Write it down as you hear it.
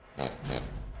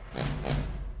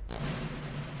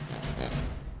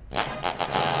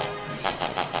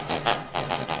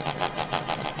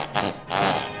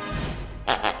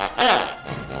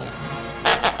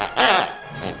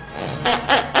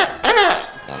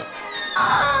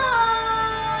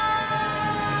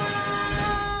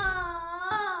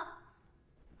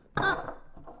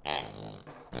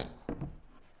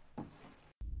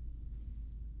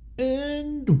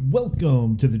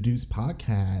Welcome to the Deuce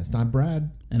podcast. I'm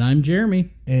Brad. And I'm Jeremy.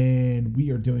 And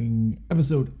we are doing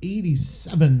episode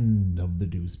 87 of the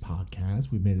Deuce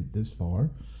podcast. We made it this far.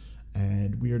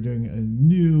 And we are doing a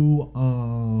new,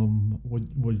 what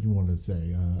do you want to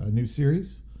say? A new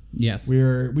series? Yes. We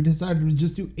decided to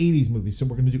just do 80s movies. So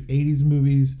we're going to do 80s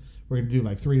movies. We're going to do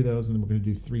like 3 of those. And then we're going to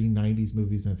do 3 90s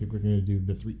movies. And I think we're going to do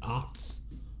the 3 aughts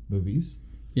movies.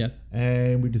 Yes.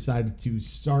 And we decided to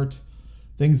start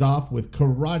things off with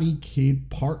Karate Kid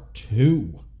Part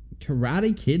 2.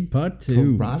 Karate Kid Part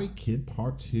 2. Karate Kid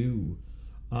Part 2.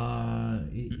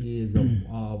 It is a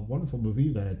wonderful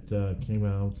movie that came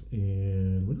out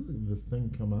in... When did this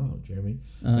thing come out, Jeremy?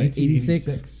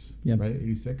 86. Yep. Right?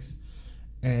 86.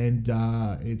 And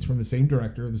it's from the same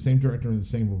director. The same director and the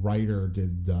same writer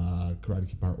did Karate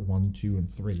Kid Part 1, 2, and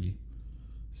 3.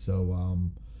 So...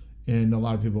 and a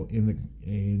lot of people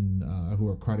who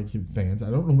are Karate Kid fans,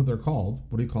 I don't know what they're called.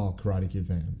 What do you call a Karate Kid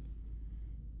fan?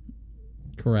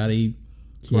 Karate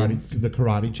Kids. The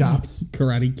Karate Chops.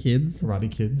 Karate Kids.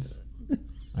 Karate Kids.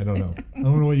 I don't know. I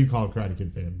don't know what you call a Karate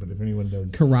Kid fan, but if anyone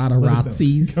knows.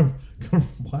 Karate-Razzies.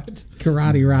 What?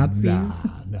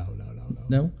 Karate-Razzies.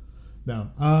 No.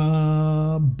 No.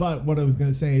 But what I was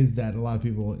going to say is that a lot of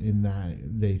people in that,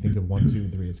 they think of 1, 2,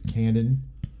 and 3 as canon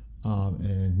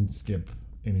and skip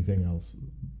anything else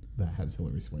that has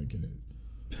Hilary Swank in it.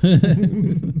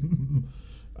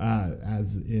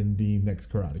 As in the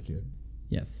next Karate Kid.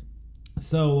 Yes.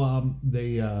 So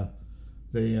they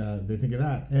think of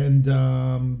that.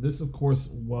 And this, of course,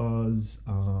 was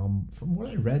from what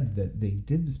I read, that they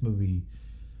did this movie,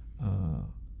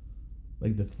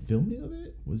 like the filming of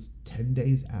it was 10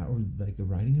 days out, or like the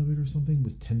writing of it or something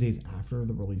was 10 days after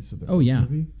the release of the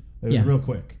movie. It was real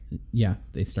quick. Yeah,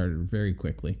 they started very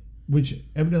quickly. Which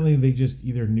evidently they just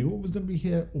either knew it was going to be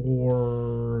hit,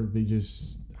 or they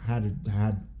just had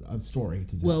a story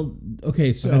to tell. Well,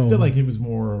 okay, so but I feel like it was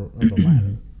more of the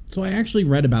latter. So I actually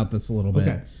read about this a little bit.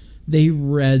 Okay. They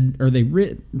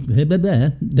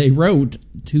wrote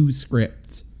 2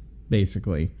 scripts,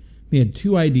 basically. They had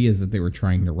 2 ideas that they were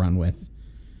trying to run with.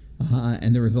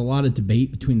 And there was a lot of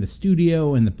debate between the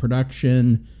studio and the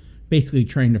production, basically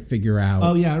trying to figure out...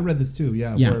 Oh, yeah, I read this too,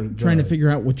 yeah. Trying to figure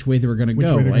out which way they were going to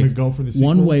go. Which way they're going to go for the sequel?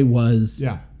 One way was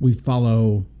we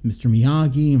follow Mr.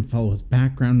 Miyagi and follow his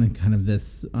background and kind of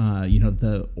this,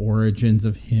 the origins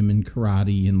of him in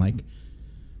karate and like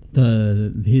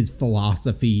his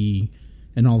philosophy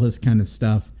and all this kind of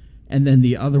stuff. And then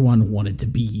the other one wanted to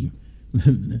be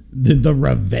the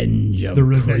revenge of the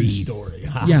revenge Kreese. Story.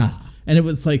 Yeah. And it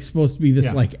was like supposed to be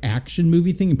this like action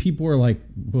movie thing. And people were like,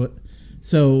 what?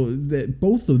 So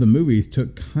both of the movies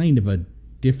took kind of a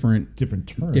different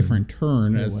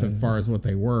turn as to far as what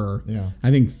they were. Yeah.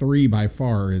 I think 3 by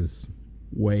far is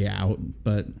way out,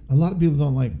 but a lot of people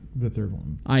don't like the third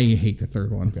one. I hate the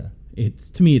third one. Okay.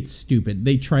 To me, it's stupid.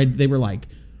 They were like,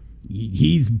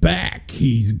 he's back.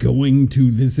 He's going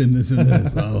to this and this and this.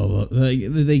 Blah, blah, blah.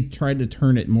 They tried to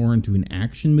turn it more into an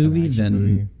action movie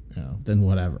than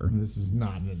whatever. This is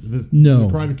not. No.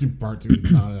 Karate Kid Part 2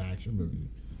 is not an action movie.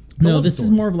 No, this is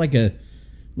more of like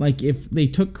if they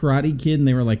took Karate Kid and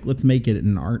they were like, let's make it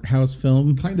an art house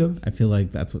film. Kind of. I feel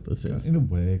like that's what this is. In a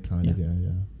way, kind of, yeah.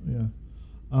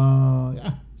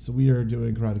 So we are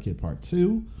doing Karate Kid Part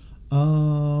 2.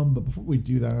 But before we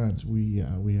do that, we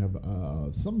have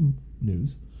some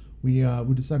news. We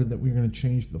decided that we're going to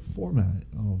change the format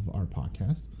of our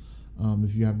podcast.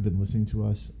 If you haven't been listening to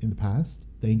us in the past,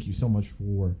 thank you so much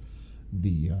for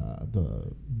the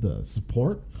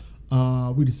support.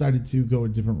 We decided to go a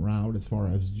different route as far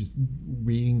as just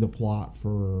reading the plot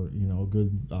for a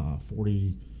good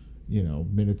 40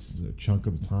 minutes, a chunk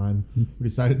of the time. We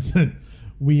decided that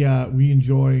we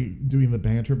enjoy doing the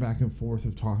banter back and forth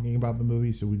of talking about the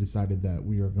movie, so we decided that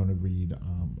we are going to read a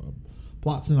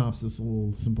plot synopsis, a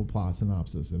little simple plot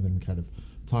synopsis, and then kind of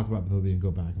talk about the movie and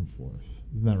go back and forth.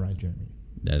 Isn't that right, Jeremy?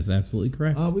 That is absolutely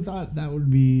correct. We thought that would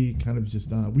be kind of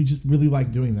just we just really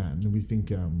like doing that, and we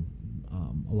think a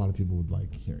lot of people would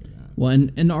like hearing that. Well,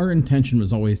 and our intention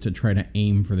was always to try to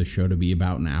aim for the show to be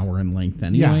about an hour in length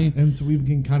anyway. Yeah, and so we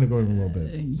can kind of go over a little bit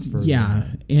further. Yeah,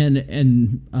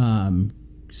 and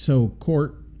so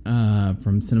Court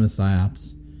from Cinema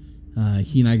Psyops,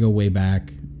 he and I go way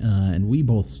back, and we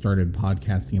both started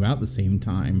podcasting about the same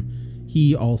time.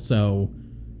 He also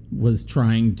was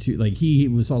trying to, he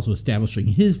was also establishing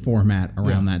his format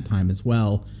around that time as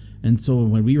well. And so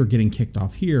when we were getting kicked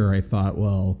off here, I thought,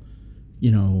 well,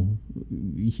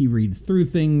 he reads through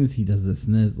things, he does this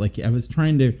and this. I was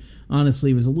trying to,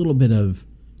 honestly, it was a little bit of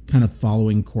kind of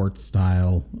following Court's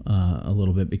style a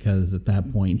little bit, because at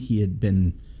that point he had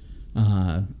been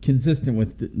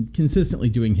consistently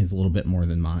doing his a little bit more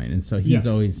than mine, and so he's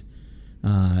always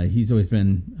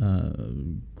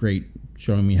been great,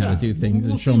 showing me how to do things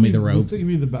and showing me the ropes. We'll still give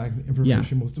you the back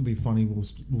information. We'll still be funny.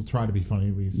 We'll try to be funny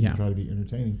at least. We'll try to be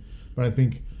entertaining. But I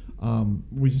think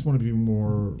we just want to be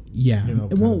more. Yeah.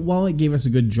 While it gave us a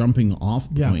good jumping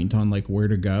off point on like where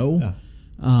to go,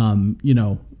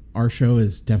 our show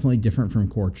is definitely different from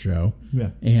Court's show.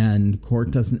 Yeah. And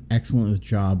Court does an excellent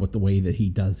job with the way that he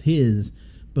does his,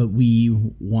 but we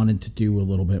wanted to do a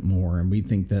little bit more, and we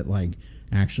think that like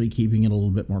actually keeping it a little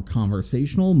bit more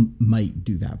conversational might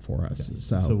do that for us.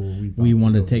 Yes. So we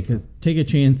want to take a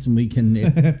chance, and we can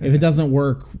if it doesn't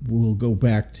work, we'll go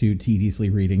back to tediously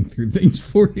reading through things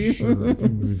for you. Sure, if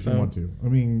you want to. I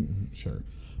mean, sure.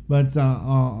 But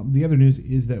the other news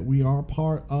is that we are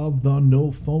part of the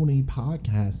No Phony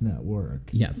Podcast Network.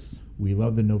 Yes. We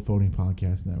love the No Phony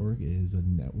Podcast Network. It is a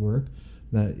network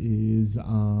that is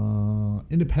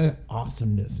independent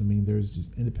awesomeness. I mean, there's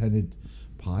just independent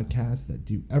podcasts that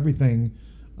do everything.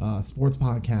 Sports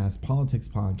podcasts, politics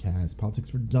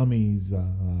for dummies,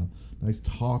 nice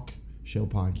talk show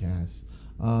podcasts.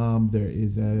 There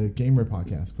is a gamer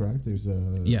podcast, correct? There's a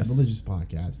religious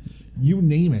podcast. You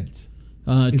name it.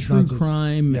 True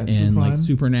crime and like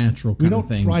supernatural kind of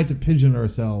things. We don't try to pigeon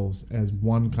ourselves as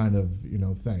one kind of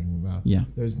thing.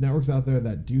 There's networks out there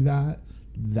that do that.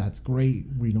 That's great.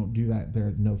 We don't do that.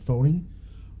 They're No Phony.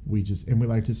 We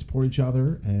like to support each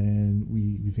other, and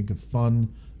we think of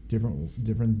fun,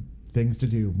 different things to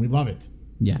do. We love it.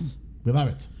 Yes, we love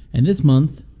it. And this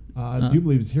month, I do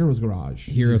believe it's Heroes Garage.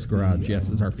 Heroes Garage,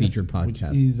 is our featured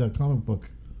podcast. Which is a comic book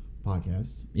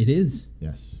podcast. It is.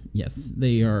 Yes.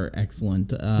 They are excellent.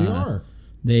 They are.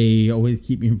 They always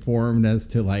keep me informed as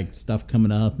to like stuff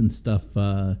coming up and stuff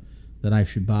that I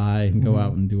should buy and go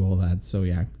out and do all that. So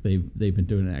yeah, they've been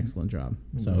doing an excellent job.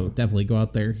 So definitely go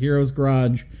out there. Heroes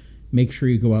Garage. Make sure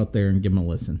you go out there and give them a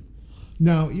listen.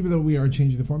 Now, even though we are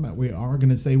changing the format, we are going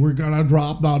to say we're going to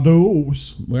drop the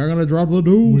deuce. We are going to drop the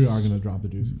deuce. We are going to drop the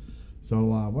deuce. So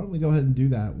why don't we go ahead and do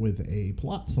that with a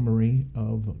plot summary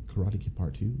of Karate Kid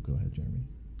Part 2. Go ahead, Jeremy.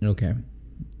 Okay.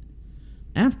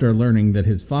 After learning that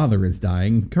his father is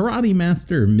dying, Karate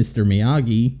Master Mr.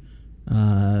 Miyagi,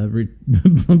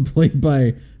 played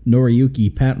by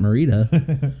Noriyuki Pat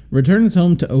Morita, returns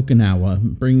home to Okinawa,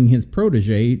 bringing his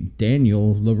protege,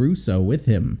 Daniel LaRusso, with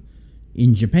him.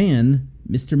 In Japan,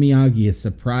 Mr. Miyagi is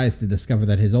surprised to discover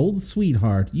that his old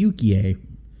sweetheart, Yukie,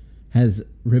 has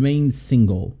remained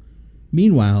single.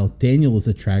 Meanwhile, Daniel is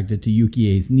attracted to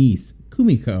Yukie's niece,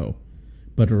 Kumiko,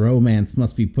 but a romance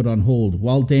must be put on hold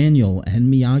while Daniel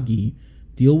and Miyagi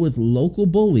deal with local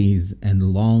bullies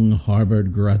and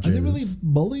long-harbored grudges. Are they really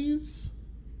bullies?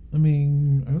 I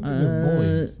mean, I don't think they're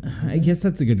bullies. I guess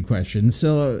that's a good question.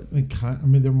 So, I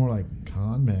mean, they're more like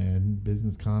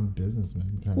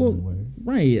businessmen kind of in a way.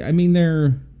 Right. I mean,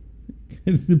 they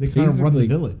kind of run the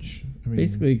village. I mean,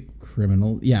 basically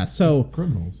criminal. Yeah. So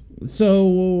criminals. So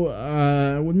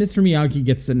when Mr. Miyagi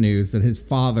gets the news that his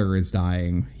father is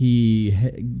dying, he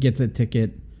gets a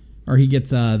ticket, or he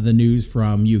gets the news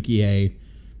from Yukie,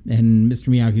 and Mr.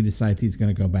 Miyagi decides he's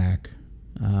going to go back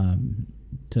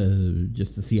to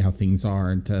see how things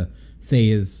are and to say pay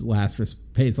his last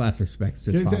respects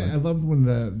to his father. I loved when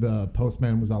the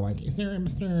postman was all like, "Is there a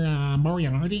Mr.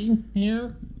 Moriarty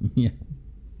here?" Yeah.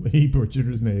 He butchered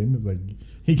his name. It's like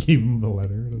he gave him the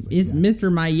letter. It was like, is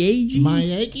Mr. Miyagi?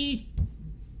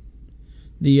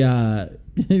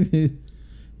 Miyagi?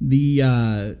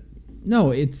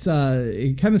 No, it's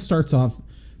it kind of starts off.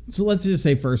 So let's just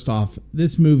say first off,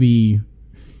 this movie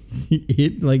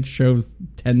it like shows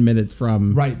 10 minutes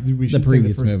from we should the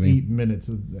previous say the first movie. 10 minutes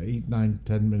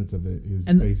of it is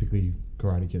basically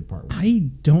Karate Kid Part 1.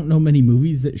 I don't know many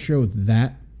movies that show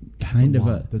that kind of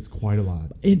a. That's quite a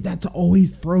lot. That's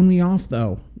always thrown me off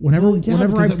though. Whenever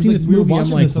I've seen this movie, I'm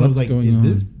like, what's going on?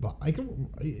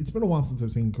 It's been a while since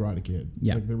I've seen Karate Kid.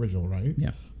 Yeah, like the original, right?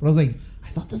 Yeah. But I was like, I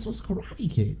thought this was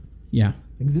Karate Kid. Yeah.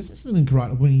 Like, this isn't in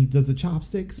Karate. When he does the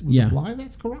chopsticks with the fly,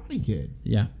 that's Karate Kid.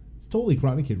 Yeah. It's totally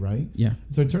Karate Kid, right? Yeah.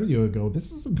 So I turned to you and go,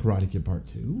 this isn't Karate Kid Part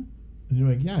 2. And you're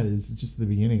like, yeah, it is. It's just the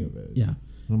beginning of it. Yeah.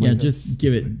 Yeah, just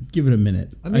give it a minute.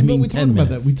 I mean but we talk about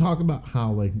that. We talk about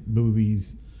how like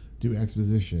movies do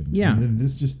exposition. Yeah. And then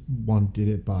this just one did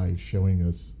it by showing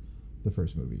us the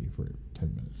first movie for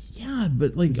 10 minutes. Yeah,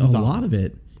 but like a lot of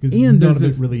it. And there's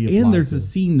a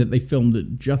scene that they filmed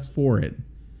it just for it.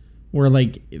 Where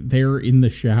like they're in the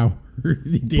shower.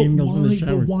 Daniel's in the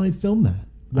shower. But why film that?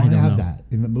 Why have that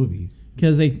in the movie?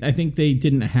 Because I think they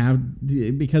didn't have,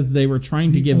 because they were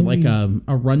trying to give like a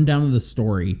rundown of the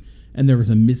story, and there was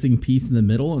a missing piece in the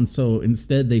middle, and so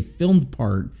instead they filmed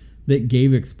part that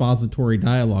gave expository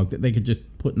dialogue that they could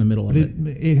just put in the middle of it.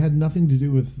 It had nothing to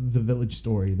do with the village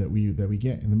story that we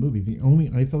get in the movie.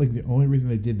 I felt like the only reason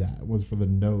they did that was for the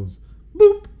nose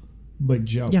boop like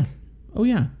joke. Yeah. Oh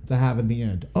yeah. To have in the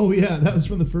end. Oh yeah, that was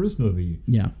from the first movie.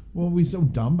 Yeah. Well, we so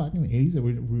dumb back in the 80s that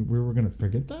we were going to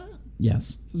forget that?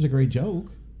 Yes. Such a great joke.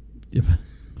 You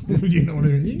know what I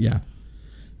mean? Yeah.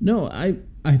 No, I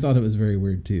thought it was very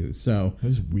weird too. So that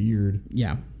was weird.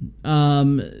 Yeah.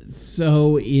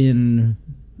 So in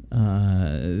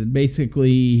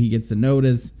basically he gets a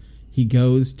notice. He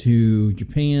goes to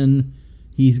Japan.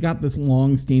 He's got this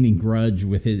long-standing grudge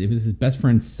with his best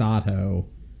friend Sato.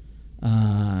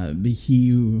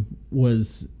 He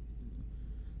was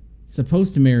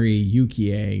supposed to marry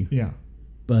Yukie. Yeah.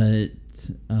 But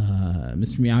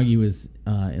Mr. Miyagi was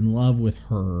in love with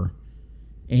her.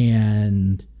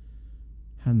 And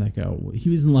how did that go? He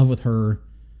was in love with her.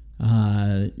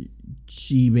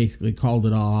 She basically called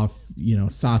it off. You know,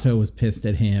 Sato was pissed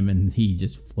at him and he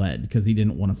just fled because he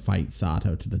didn't want to fight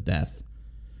Sato to the death.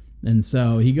 And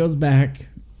so he goes back.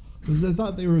 I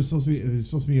thought it was supposed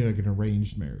to be like an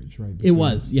arranged marriage, right? It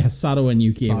was, yes. Sato and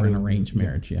Yuki were an arranged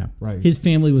marriage, yeah. Right. His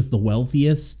family was the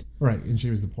wealthiest. Right, and she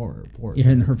was the poorest. Yeah,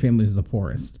 and her family was the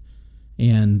poorest.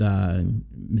 And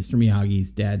Mr.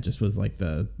 Miyagi's dad just was like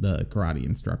the karate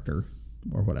instructor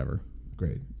or whatever.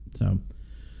 Great. So,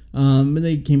 but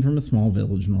they came from a small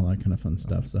village and all that kind of fun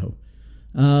stuff. So,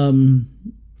 from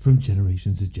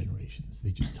generations to generations,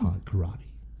 they just taught karate.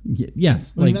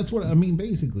 Yes. I mean, that's what, I mean,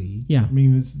 basically. Yeah. I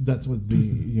mean, that's what the,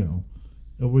 you know,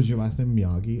 was your last name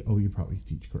Miyagi? Oh, you probably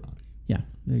teach karate. Yeah,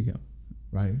 there you go.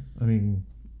 Right? I mean.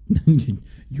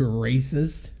 You're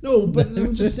racist? No, but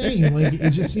I'm just saying, like, it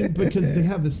just seemed, because they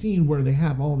have the scene where they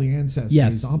have all the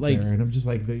ancestors up there, and I'm just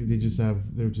like, they're just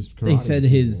karate. They said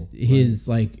people, his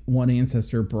like, one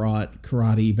ancestor brought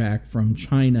karate back from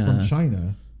China. From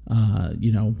China.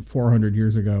 400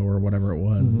 years ago or whatever it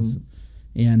was.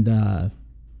 Mm-hmm. And,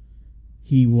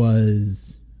 he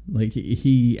was like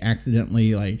he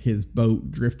accidentally like his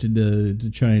boat drifted to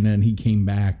China and he came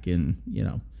back and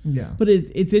yeah. But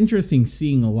it's interesting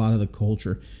seeing a lot of the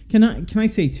culture. Can I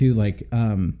say too, like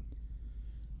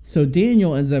so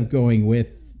Daniel ends up going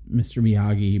with Mr.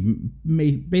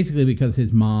 Miyagi basically because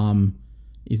his mom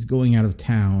is going out of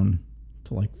town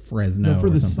to like Fresno. No, for or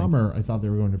the something. Summer, I thought they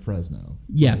were going to Fresno.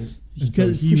 Yes,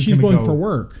 because so she's going for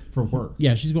work. For work.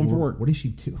 Yeah, she's going for work. What did she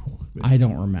do? I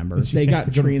don't remember. They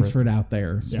got transferred out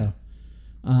there. So. Yeah.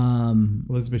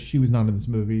 Elizabeth, she was not in this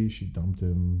movie. She dumped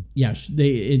him. Yeah,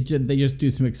 they just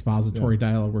do some expository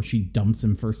dialogue where she dumps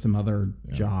him for some other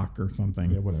jock or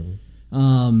something. Yeah, whatever.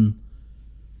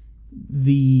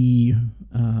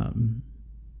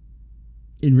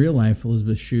 In real life,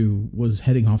 Elizabeth Shue was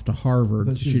heading off to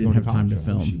Harvard, so she didn't have time to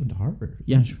film. She went to Harvard.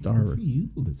 Yeah, she went to Harvard. Good for you,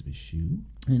 Elizabeth Shue.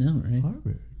 I know, right?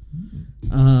 Harvard.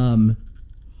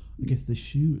 I guess the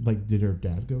shoe, like, did her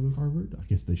dad go to Harvard? I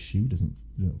guess the shoe doesn't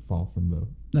fall from the...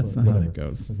 That's not how that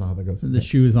goes. That's not how that goes. The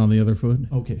shoe is on the other foot.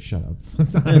 Okay, shut up.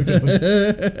 That's not how it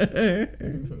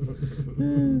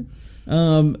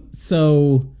goes.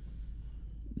 So,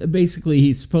 basically,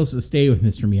 he's supposed to stay with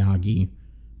Mr. Miyagi.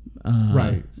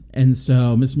 Right. And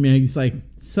so, Mr. Miyagi's like,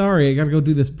 sorry, I got to go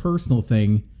do this personal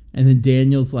thing. And then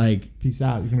Daniel's like... Peace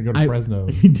out. You're going to go to Fresno.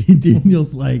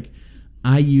 Daniel's like...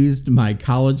 I used my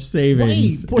college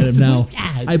savings. Wait,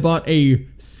 I bought a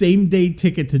same-day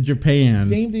ticket to Japan.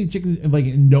 Same-day ticket, like,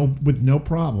 with no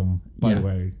problem, by the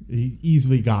way. He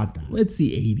easily got that. It's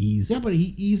the 80s. Yeah, but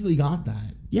he easily got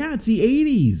that. Yeah, it's the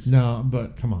 80s. No,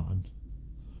 but come on.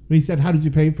 But he said, how did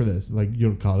you pay for this? Like,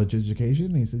 your college education?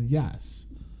 And he said, yes.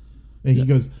 And he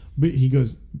goes,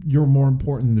 you're more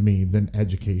important to me than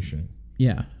education.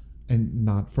 Yeah. And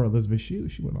not for Elizabeth Shue.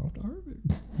 She went off to Harvard.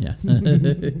 Yeah.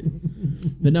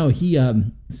 But no,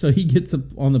 so he gets up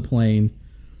on the plane.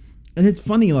 And it's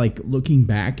funny, like, looking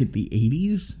back at the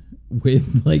 80s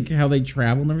with, like, how they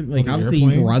travel and everything. Like, obviously,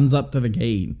 he runs up to the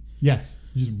gate. Yes.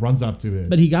 He just runs up to it.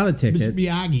 But he got a ticket.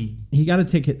 Miyagi. He got a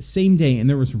ticket same day, and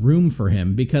there was room for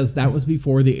him because that was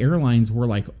before the airlines were,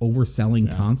 like,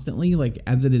 overselling constantly. Like,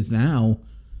 as it is now,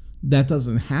 that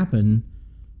doesn't happen.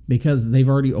 Because they've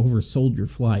already oversold your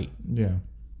flight. Yeah.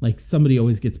 Like, somebody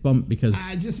always gets bumped because...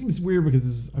 It just seems weird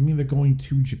because, they're going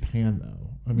to Japan, though.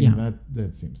 I mean,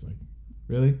 that seems like...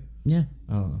 Really? Yeah.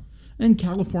 I don't know. And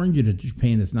California to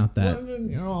Japan is not that...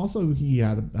 Well, also,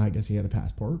 I guess he had a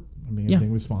passport. I mean,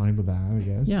 everything was fine with that, I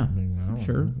guess. Yeah. I mean, I don't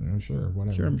know. Sure,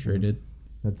 whatever. Sure, I'm sure he did.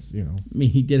 That's, I mean,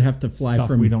 he did have to fly stuff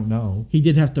from... we don't know. He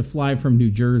did have to fly from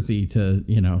New Jersey to,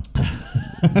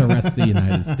 the rest of the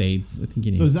United States. I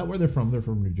think So is that where they're from? They're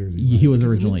from New Jersey. He was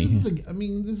originally...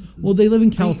 Well, they live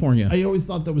in California. I always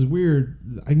thought that was weird.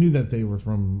 I knew that they were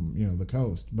from, the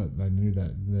coast, but I knew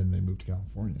that then they moved to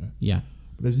California. Yeah.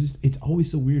 But it's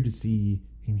always so weird to see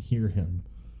and hear him.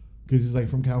 Because he's like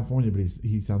from California, but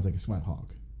he sounds like a sweat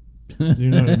hog.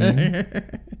 You know what I mean?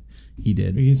 He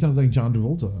did. He sounds like John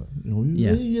Travolta.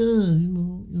 Yeah.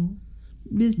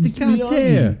 Mr.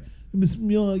 Carter. Mr.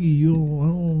 Miyagi, I don't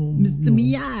know. Mr.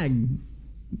 Miyagi.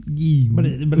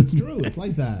 But it's true. It's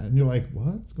like that. And you're like,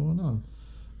 what's going on?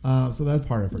 So that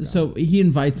part I forgot. So he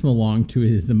invites him along to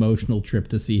his emotional trip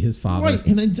to see his father. Right.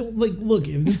 And I don't, look,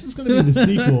 if this is going to be the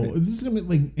sequel, if this is going to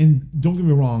be, and don't get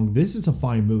me wrong, this is a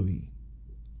fine movie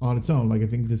on its own. I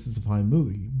think this is a fine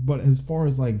movie. But as far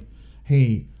as,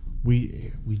 hey,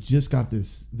 we just got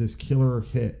this killer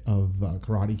hit of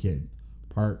Karate Kid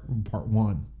part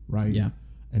 1, right? Yeah.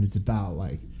 And it's about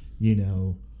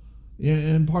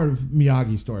and part of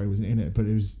Miyagi's story was in it, but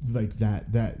it was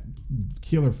that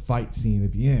killer fight scene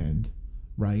at the end,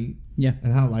 right? Yeah.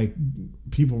 And how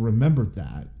people remembered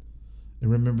that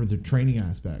and remember the training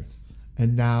aspect.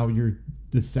 And now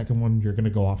the second one you're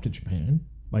gonna go off to Japan.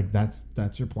 That's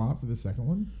your plot for the second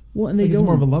one? Well, and it's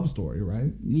more of a love story,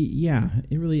 right? Yeah,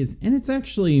 it really is. And it's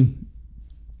actually,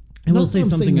 I will say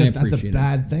something I appreciate. That's a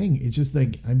bad thing. It's just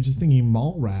I'm just thinking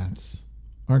mall rats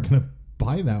aren't going to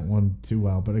buy that one too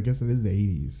well, but I guess it is the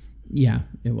 80s. Yeah,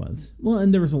 it was. Well,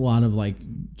 and there was a lot of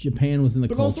Japan was in the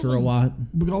culture a lot.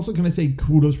 But also, can I say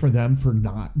kudos for them for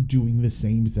not doing the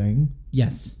same thing?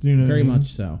 Yes, Do you know very what I mean?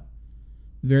 much so.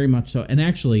 Very much so. And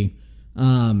actually,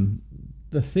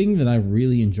 the thing that I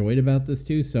really enjoyed about this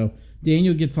too, so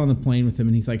Daniel gets on the plane with him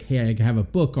and he's like, hey, I have a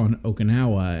book on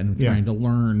Okinawa and I'm trying to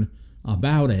learn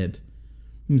about it.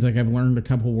 He's like, I've learned a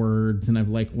couple words and I've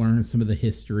learned some of the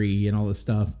history and all this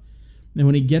stuff. And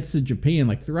when he gets to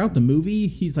Japan, throughout the movie,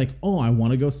 he's like, oh, I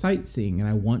want to go sightseeing and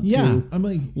I want to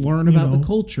learn about the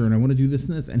culture and I want to do this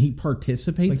and this. And he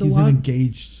participates a lot. He's an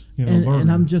engaged, learner.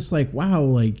 And I'm just like,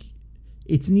 wow,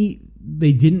 it's neat.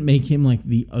 They didn't make him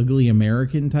the ugly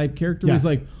American type character. Yeah. He's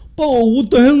like, oh,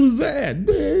 what the hell is that?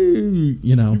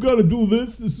 You got to do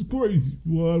this? This is crazy.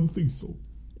 Well, I don't think so.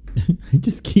 I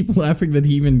just keep laughing that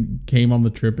he even came on the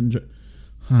trip and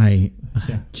hi,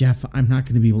 Jeff, I'm not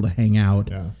going to be able to hang out.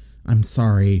 Yeah. I'm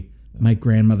sorry. My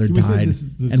grandmother died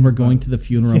and we're going to the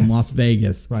funeral in Las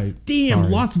Vegas. Right. Damn,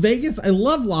 sorry. Las Vegas? I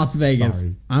love Las Vegas.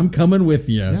 Sorry. I'm coming with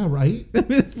you. Yeah, right?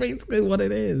 That's basically what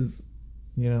it is.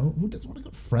 Who doesn't want to go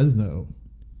to Fresno?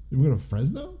 You want to go to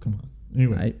Fresno? Come on.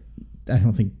 Anyway. I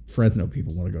don't think Fresno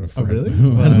people want to go to Fresno. Oh, really?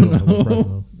 Well, I don't know.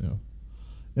 Fresno.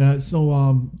 Yeah.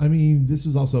 So, this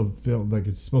was also filmed,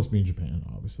 it's supposed to be in Japan,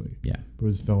 obviously. Yeah. But it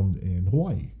was filmed in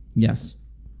Hawaii. Yes.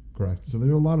 Correct. So there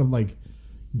were a lot of,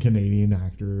 Canadian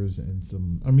actors and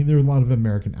there were a lot of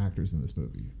American actors in this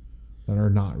movie that are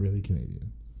not really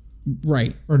Canadian.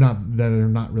 Right. Or that are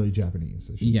not really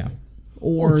Japanese, I should say.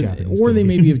 Or they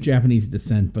may be of Japanese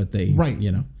descent, but they, right.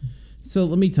 So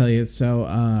let me tell you,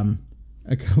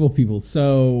 a couple people,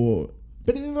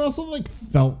 But it also,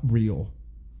 felt real.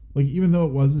 Even though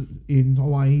it was in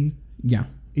Hawaii. Yeah.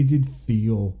 It did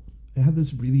feel, it had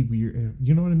this really weird,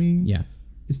 you know what I mean? Yeah.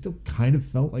 It still kind of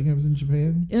felt like I was in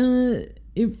Japan.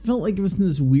 It felt like it was in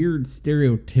this weird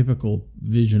stereotypical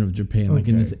vision of Japan,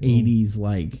 in this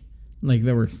 80s,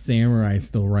 there were samurai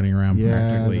still running around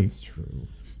practically. Yeah, that's true.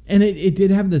 And it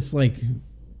did have this and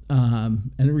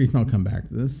the reason I'll come back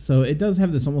to this, so it does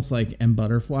have this almost M.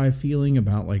 Butterfly feeling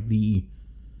about the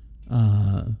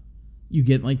you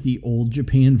get the old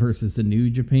Japan versus the new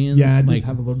Japan. Yeah, it does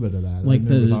have a little bit of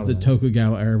that. The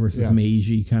Tokugawa era versus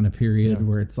Meiji kind of period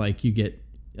where it's you get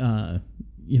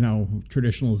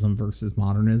traditionalism versus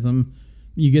modernism.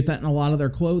 You get that in a lot of their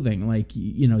clothing.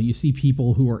 You see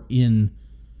people who are in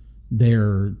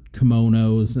their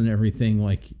kimonos and everything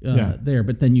there,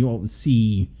 but then you all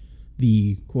see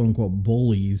the quote unquote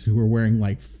bullies who were wearing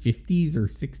 50s or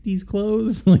 60s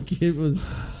clothes. It was,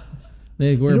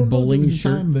 they wear bowling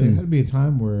shirts. There had to be a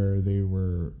time where the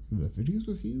 50s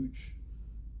was huge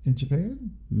in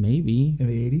Japan. Maybe in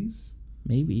the 80s.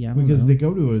 Maybe, I don't know. Because they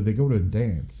go to a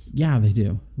dance. Yeah, they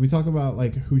do. We talk about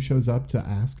who shows up to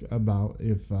ask about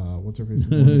if what's her face.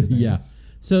 Yeah.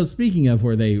 So speaking of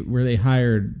where they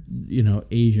hired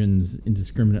Asians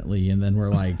indiscriminately, and then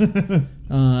we're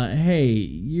hey,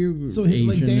 you. So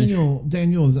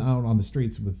Daniel is out on the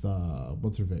streets with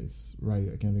what's her face, right?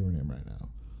 I can't think of her name right now.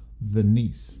 The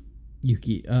niece,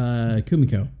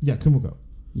 Kumiko. Yeah, Kumiko.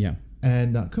 Yeah,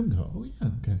 and Kumiko. Oh yeah,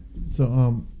 okay.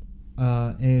 So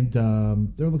and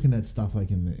they're looking at stuff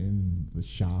like in the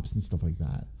shops and stuff like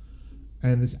that.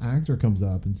 And this actor comes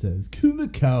up and says,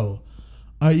 "Kumiko,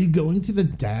 are you going to the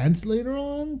dance later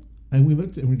on?" And we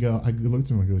looked and we go. I looked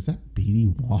at him and I go, "Is that BD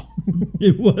Wong?"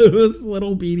 It was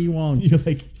little BD Wong. You're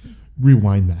like,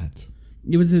 rewind that.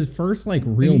 It was his first like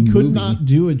real And he could movie. not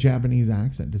do a Japanese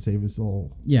accent to save his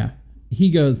soul. Yeah. He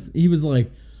was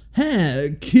like,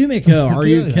 "Hey, Kumiko, are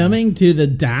you coming to the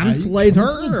dance later?"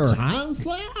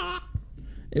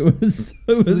 It was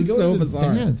They go so to this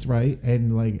bizarre. dance, right?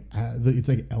 And like it's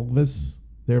like Elvis.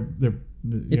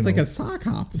 It's like a sock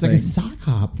hop. It's like a sock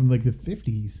hop from like the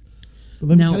 50s. But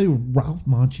let me tell you, Ralph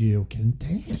Macchio can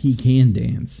dance. He can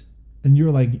dance. And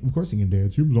you're like, of course he can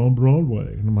dance. He was on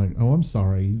Broadway. And I'm like, oh, I'm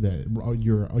sorry that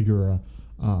you're a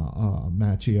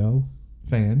Macchio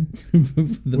fan.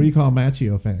 What do you call a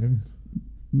Macchio fan?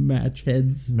 Match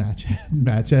heads. Match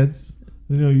heads.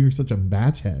 I know you're such a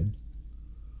match head.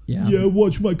 Yeah. Yeah, I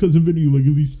watch my cousin Vinny like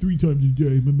at least 3 times a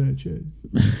day. I'm a match head.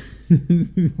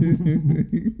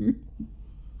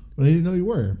 But I didn't know you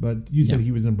were. But you said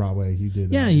he was in Broadway. He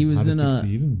did. Yeah, he was How to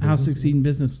in How to Succeed in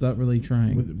Business Without Really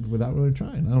Trying. Without really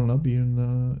trying. I don't know, being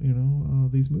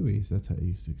these movies. That's how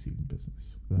you succeed in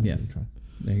business. Without really trying.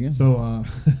 There you go. So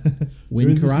win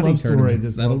there's this karate love story, tournaments.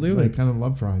 this That'll love, do like, it. kind of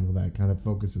love triangle that kind of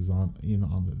focuses on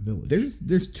on the village.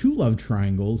 There's 2 love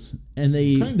triangles, and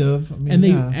they kind of. I mean, and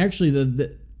they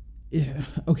actually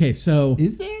okay. So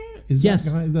is there? Is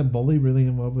that bully really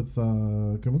in love with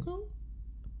Kumiko?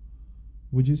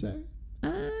 Would you say?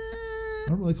 I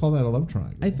don't really call that a love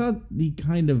triangle. I thought he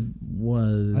kind of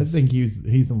was. I think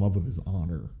he's in love with his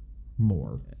honor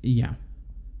more. Yeah,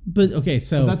 but okay,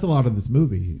 so But that's a lot of this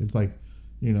movie. It's like,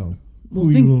 who Well,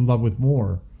 are you in love with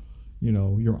more?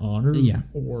 Your honor, Yeah.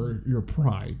 or your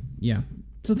pride. yeah.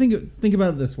 So think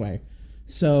about it this way.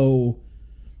 So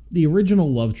the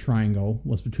original love triangle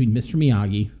was between Mr.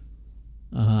 Miyagi,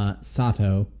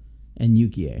 Sato, and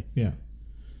Yukie. Yeah,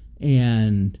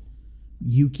 And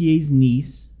Yukie's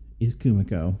niece is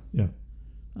Kumiko. yeah,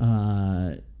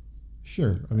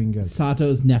 sure. I mean, guys,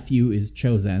 Sato's nephew is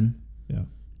Chozen. yeah,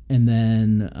 And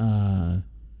then,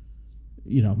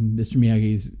 Mr.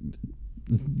 Miyagi's,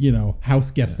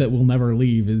 house guest that will never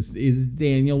leave is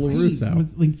Daniel LaRusso.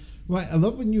 It's like, well, I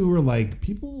love when you were like,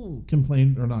 people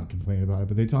complain or not complain about it,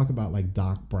 but they talk about like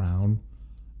Doc Brown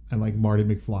and like Marty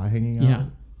McFly hanging out. Yeah.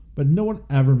 But no one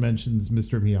ever mentions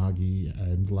Mr. Miyagi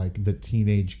and like the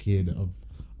teenage kid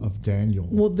of Daniel.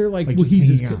 Well, they're like, Like, well, just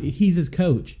he's hanging his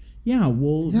coach. Yeah,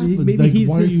 well, Yeah, but, maybe like, he's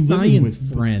why are you his living science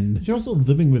with- friend. You're also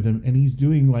living with him, and he's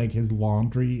doing like his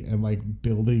laundry and like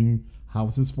building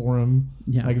houses for him.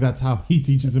 Yeah. Like that's how he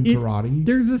teaches him karate.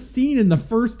 There's a scene in the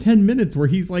first 10 minutes where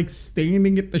he's like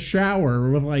standing at the shower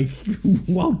with like,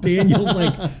 while Daniel's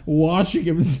like washing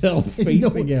himself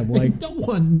facing him. Like,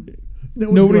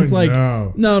 nobody's like,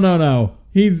 no.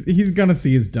 He's gonna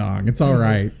see his dong. It's all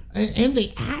right. And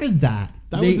they added that.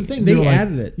 That They- was the thing. they were like,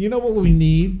 added it. You know what we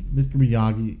need? Mr.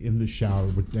 Miyagi in the shower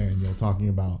with Daniel talking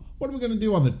about what are we going to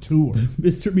do on the tour?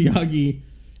 Mr. Miyagi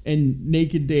and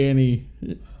Naked Danny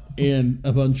and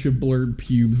a bunch of blurred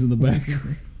pubes in the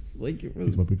background. Like it was.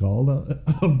 He's what we call a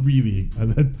really.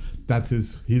 That's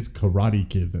his karate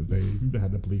kid that they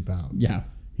had to bleep out. Yeah.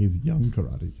 He's a young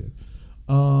karate kid.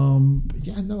 But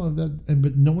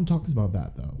no one talks about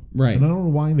that though. Right. And I don't know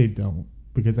why they don't,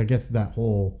 because I guess that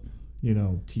whole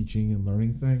teaching and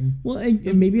learning thing. Well, and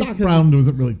maybe it's Doc 'cause Brown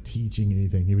wasn't really teaching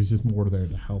anything. He was just more there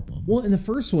to help him. Well, in the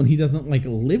first one, he doesn't like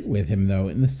live with him though.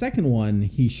 In the second one,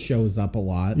 he shows up a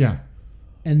lot. Yeah.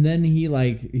 And then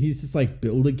he's just like,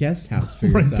 build a guest house for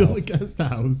Right, yourself. build a guest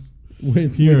house.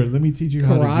 with Let me teach you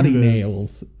how to karate do this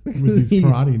nails. with these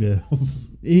karate nails.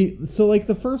 So like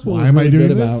the first one Why was am I really doing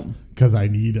good this? about. Because I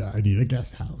need a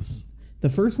guest house. The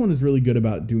first one is really good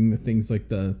about doing the things like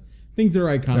the things that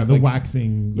are iconic. Yeah, the like,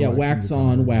 waxing. yeah, wax the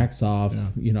on, color. wax off.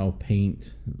 Yeah.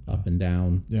 Paint up and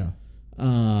down. Yeah.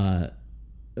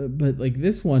 But like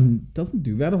this one doesn't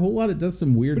do that a whole lot. It does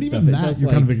some weird But stuff. even It that, does you're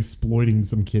like, kind of exploiting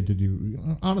some kid to do.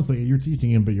 Honestly, you're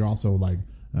teaching him, but you're also like,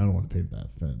 I don't want to paint that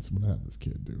fence. I'm gonna have this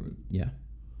kid do it. yeah,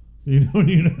 You know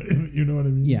what I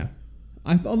mean? yeah.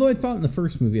 Although I thought in the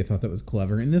first movie, I thought that was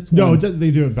clever. In this one, No,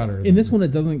 they do it better. in this one,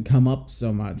 it doesn't come up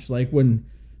so much. Like when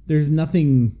there's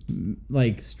nothing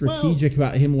like strategic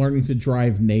about him learning to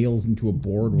drive nails into a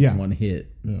board with one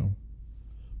hit. No.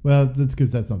 Well, that's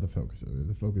because that's not the focus of it.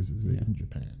 The focus is in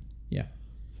Japan. Yeah.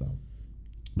 So,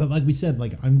 but like we said,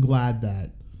 like I'm glad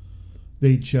that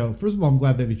they chose. First of all, I'm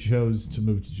glad that they chose to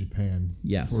move to Japan.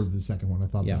 Yes. For the second one, I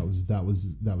thought that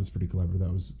was pretty clever.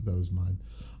 That was mine.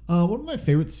 One of my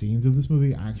favorite scenes of this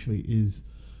movie actually is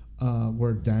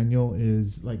where Daniel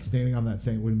is like standing on that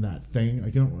thing with that thing. I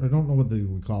don't know what they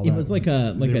would call that. It was like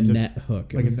a net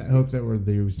hook. Like a net hook that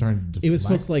they was trying to deflect. It was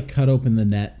supposed to like cut open the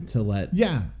net to let.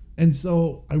 Yeah. And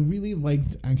so I really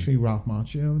liked actually Ralph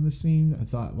Macchio in this scene. I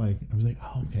thought I was like,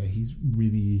 oh, okay, he's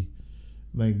really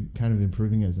like kind of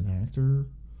improving as an actor.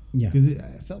 Yeah. Because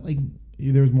I felt like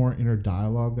there was more inner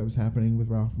dialogue that was happening with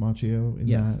Ralph Macchio in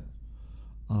that.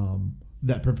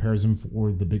 That prepares him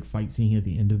for the big fight scene at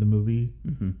the end of the movie.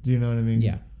 Mm-hmm. Do you know what I mean?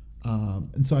 Yeah.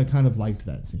 And so I kind of liked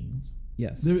that scene.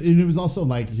 Yes. And it was also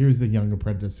like, here's the young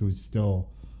apprentice who's still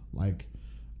like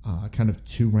kind of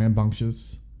too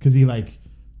rambunctious because he like,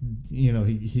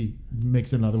 he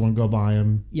makes another one go by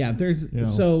him. Yeah, there's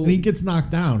and he gets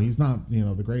knocked down. He's not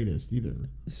the greatest either.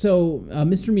 So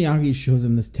Mr. Miyagi shows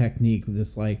him this technique with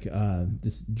this like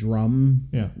this drum,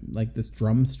 like this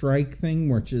drum strike thing,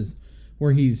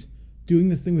 where he's doing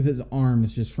this thing with his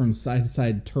arms just from side to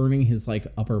side, turning his like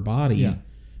upper body,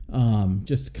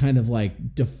 just kind of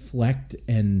like deflect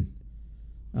and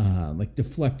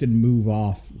move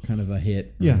off kind of a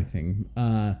hit or anything.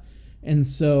 And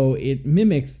so it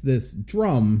mimics this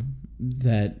drum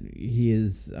that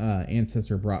his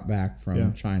ancestor brought back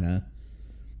from China.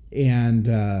 And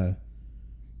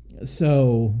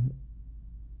so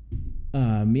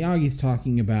Miyagi's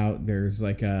talking about there's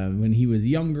like when he was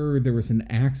younger, there was an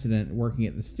accident working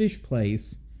at this fish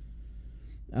place,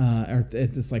 or at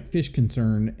this like fish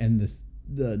concern, and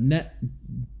the net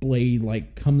blade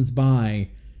like comes by,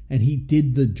 and he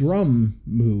did the drum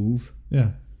move.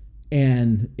 Yeah.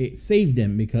 And it saved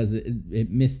him because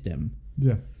it missed him.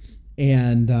 Yeah.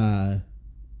 And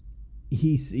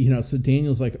he's, so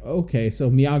Daniel's like, okay.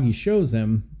 So Miyagi shows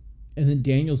him. And then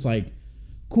Daniel's like,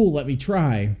 cool, let me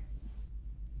try.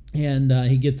 And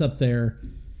he gets up there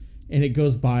and it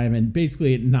goes by him. And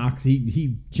basically it knocks,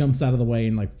 he jumps out of the way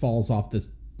and like falls off this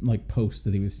like post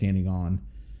that he was standing on.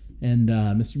 And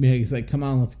Mr. Miyagi's like, come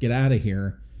on, let's get out of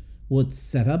here. Well, it's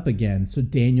set up again. So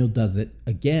Daniel does it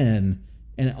again.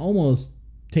 And it almost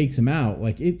takes him out.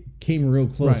 Like, it came real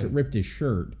close. Right. It ripped his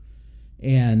shirt.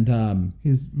 And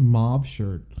his mauve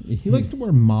shirt. He likes to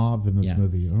wear mauve in this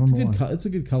movie. I don't know why. It's a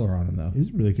good color on him, though. It's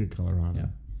a really good color on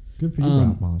him. Good for you,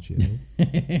 Ralph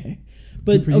Macchio.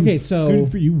 But, okay, so...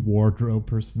 Good for you, wardrobe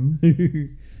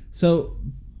person. So,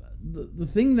 the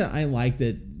thing that I like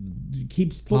that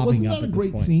keeps popping up at this point... Wasn't that a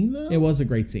great scene, though? It was a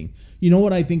great scene. You know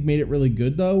what I think made it really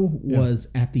good, though? Was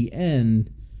at the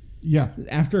end... Yeah.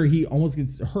 After he almost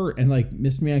gets hurt and like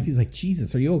Mr. Miyagi's like,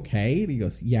 Jesus, are you okay? And he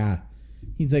goes, yeah.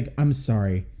 He's like, I'm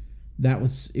sorry. It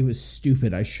was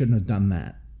stupid. I shouldn't have done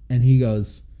that. And he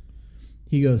goes,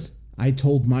 I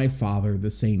told my father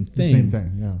the same thing. The same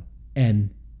thing, yeah.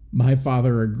 And my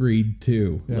father agreed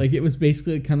too. Yeah. Like it was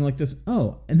basically kind of like this.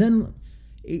 Oh, and then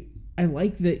I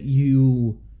like that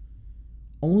you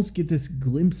almost get this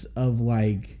glimpse of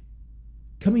like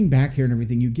coming back here and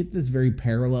everything. You get this very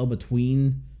parallel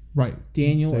between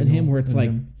Daniel and him, where it's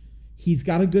like he's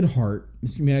got a good heart.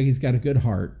 Mr. Miyagi's got a good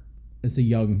heart. As a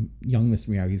young Mr.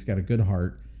 Miyagi's got a good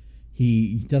heart.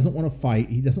 He doesn't want to fight.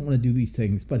 He doesn't want to do these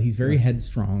things, but he's very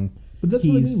headstrong. But that's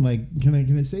what I mean. Like, can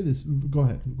I say this? Go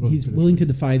ahead. He's willing to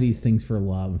defy these things for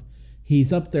love.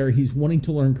 He's up there. He's wanting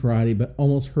to learn karate, but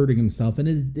almost hurting himself. And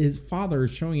his father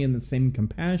is showing him the same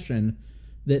compassion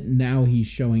that now he's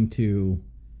showing to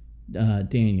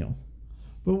Daniel.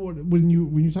 But when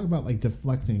you talk about like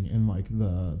deflecting and like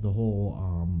the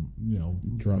whole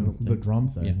drum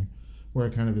thing, where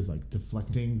it kind of is like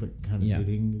deflecting but kind of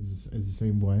hitting is the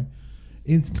same way.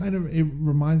 It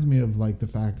reminds me of like the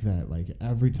fact that like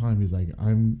every time he's like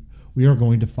we are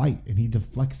going to fight, and he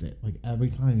deflects it. Like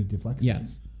every time he deflects it.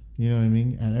 You know what I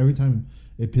mean? And every time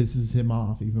it pisses him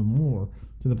off even more,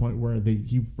 to the point where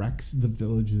he wrecks the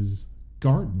village's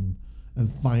garden. And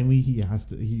finally, he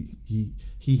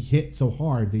hit so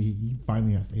hard that he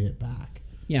finally has to hit back.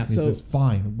 Yeah, and so he says,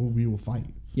 "Fine, we will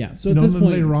fight." Yeah, so at this point,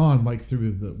 later on, like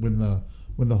through when the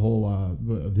whole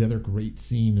the other great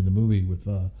scene in the movie with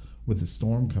the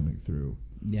storm coming through,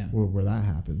 where that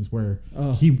happens, where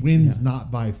he wins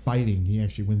not by fighting, he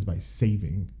actually wins by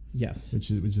saving. Yes,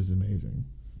 which is amazing.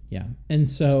 Yeah, and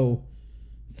so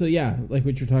like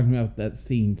what you're talking about, that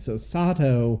scene. So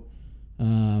Sato.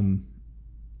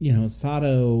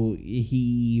 Sato,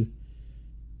 his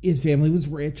family was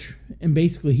rich, and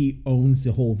basically he owns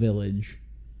the whole village.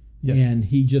 Yes. And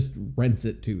he just rents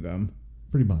it to them.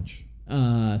 Pretty much.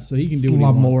 So he can do what he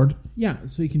wants. Lord. Yeah,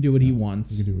 so he can do what he wants.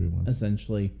 He can do what he wants.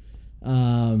 Essentially.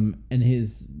 And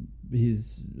his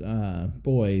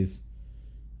boys,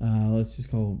 let's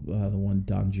just call the one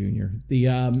Don Jr.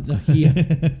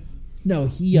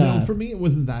 For me it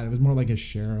wasn't that. It was more like a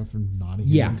sheriff from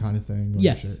Nottingham kind of thing.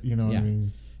 Yes. You know what I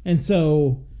mean? And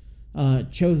so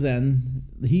Chozen,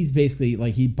 he's basically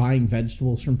like he buying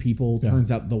vegetables from people. Yeah.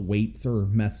 Turns out the weights are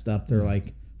messed up. They're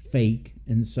like fake.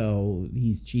 And so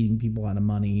he's cheating people out of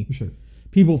money. For sure.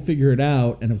 People figure it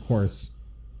out. And of course,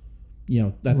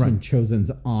 that's Right. when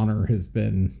Chozen's honor has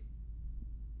been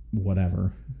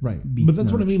whatever. Right. Besmirched. But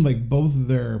that's what I mean. Like both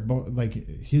like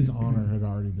his honor had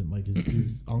already been like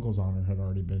his uncle's honor had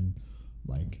already been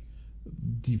like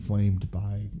deflamed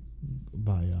by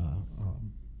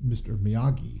Mr.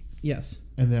 Miyagi. Yes.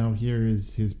 And now here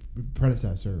is his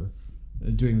predecessor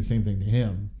doing the same thing to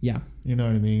him. Yeah. You know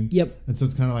what I mean? Yep. And so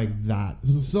it's kind of like that.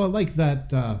 So I like that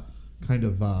kind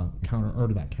of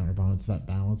counterbalance, that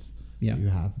balance Yeah. that you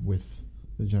have with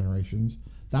the generations.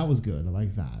 That was good. I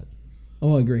like that.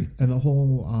 Oh, I agree. And the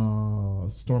whole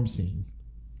storm scene,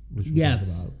 which we talked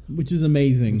about, which is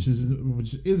amazing.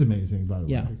 which is amazing, by the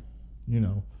Yeah. way.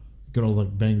 Good old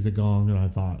like bangs a gong, and I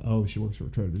thought, oh, she works for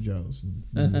Trader Joe's.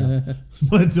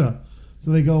 But so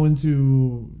they go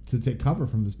to take cover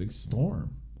from this big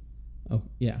storm, Oh,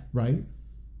 yeah. right?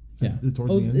 Yeah.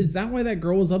 Towards the end. Is that why that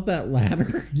girl was up that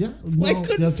ladder? Yeah,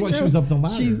 That's why she was up the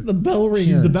ladder. She's the bell ringer.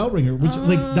 She's the bell ringer, which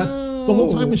like that's the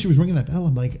whole time when she was ringing that bell.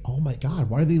 I'm like, oh my god,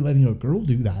 why are they letting a girl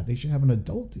do that? They should have an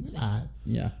adult do that.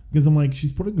 Yeah. Because I'm like,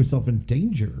 she's putting herself in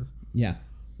danger. Yeah.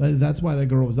 That's why that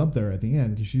girl was up there at the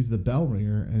end, because she's the bell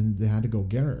ringer, and they had to go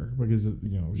get her because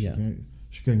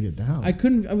she couldn't get down.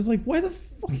 I was like, why the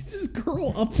fuck is this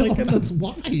girl up like that's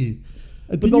why.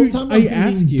 But Did the whole you- time I I'm thinking,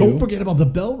 asked you- don't forget about the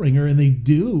bell ringer, and they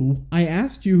do. I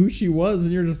asked you who she was,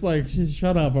 and you're just like,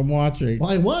 shut up, I'm watching. Well,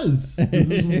 I was.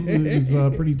 It was a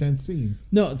pretty tense scene.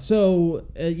 No, so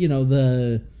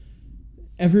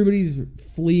everybody's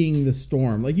fleeing the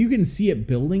storm. Like you can see it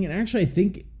building, and actually, I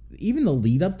think even the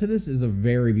lead up to this is a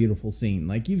very beautiful scene.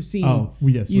 Like you've seen,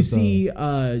 you see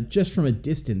just from a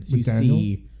distance, you Daniel?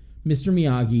 see Mr.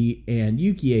 Miyagi and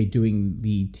Yukie doing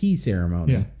the tea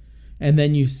ceremony, Yeah. and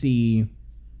then you see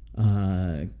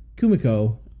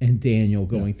Kumiko and Daniel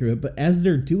going through it. But as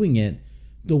they're doing it,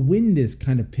 the wind is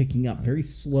kind of picking up very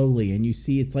slowly, and you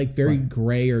see it's like very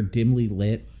gray or dimly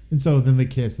lit. And so then they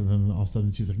kiss, and then all of a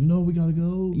sudden she's like, "No, we gotta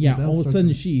go." Yeah, The bell all of a starts-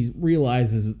 sudden she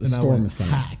realizes that the and I storm went, is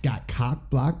coming. "Ha, got cock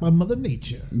blocked by Mother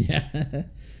Nature." Yeah.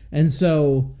 And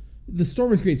so the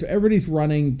storm is great. So everybody's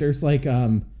running. There's like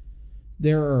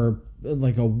there are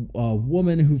like a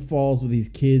woman who falls with these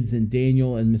kids, and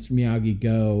Daniel and Mr. Miyagi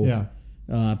go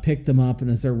pick them up, and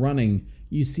as they're running,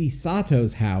 you see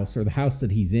Sato's house, or the house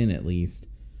that he's in at least,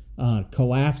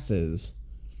 collapses.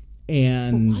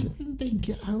 And Why didn't they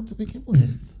get out to begin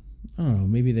with? I don't know,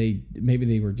 maybe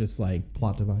they were just like,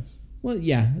 Plot device. well,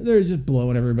 yeah, they're just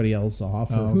blowing everybody else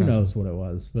off, or who gotcha. knows what it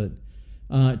was. But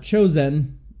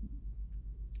Chozen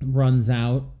runs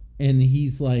out, and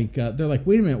he's like, they're like,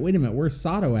 wait a minute, where's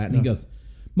Sato at? And he goes,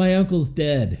 my uncle's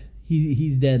dead.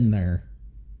 He's dead in there.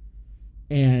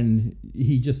 And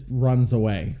he just runs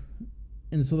away.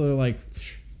 And so they're like,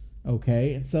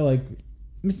 okay. And so like,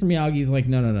 Mr. Miyagi's like,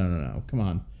 no, come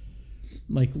on.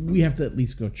 Like, we have to at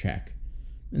least go check.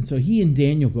 And so he and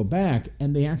Daniel go back,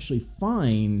 and they actually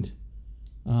find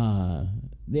Sato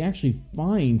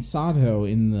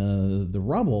in the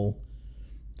rubble.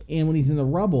 And when he's in the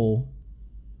rubble,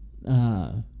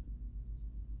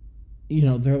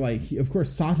 they're like, of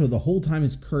course, Sato the whole time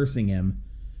is cursing him,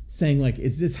 saying like,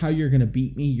 is this how you're going to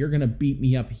beat me? You're going to beat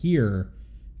me up here,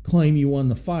 claim you won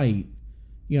the fight.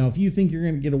 If you think you're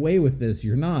going to get away with this,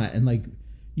 you're not. And like,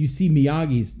 you see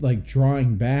Miyagi's like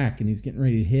drawing back, and he's getting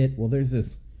ready to hit. Well, there's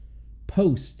this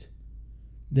post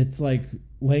that's like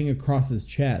laying across his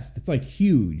chest. It's like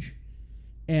huge.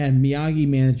 And Miyagi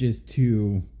manages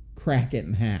to crack it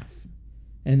in half.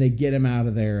 And they get him out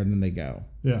of there, and then they go.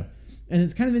 Yeah. And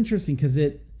it's kind of interesting because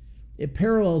it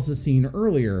parallels a scene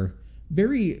earlier.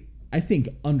 Very, I think,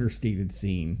 understated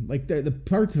scene. Like the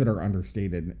parts of it are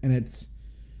understated. And it's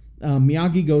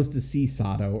Miyagi goes to see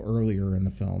Sato earlier in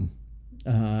the film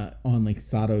on like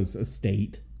Sato's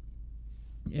estate.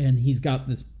 And he's got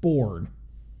this board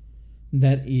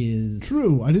that is...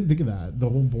 True. I didn't think of that. The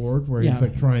whole board where he's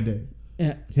like trying to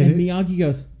and hit it. Miyagi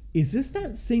goes, is this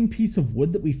that same piece of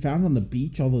wood that we found on the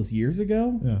beach all those years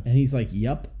ago? Yeah. And he's like,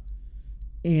 yep.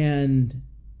 And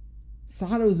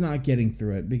Sato's not getting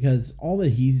through it because all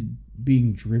that he's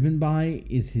being driven by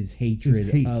is his hatred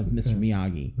of Mr.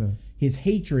 Miyagi. Yeah. His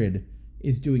hatred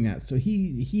is doing that. So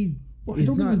he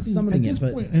is not summoning it.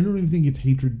 But I don't even think it's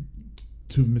hatred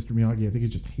to Mr. Miyagi. I think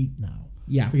it's just hate now.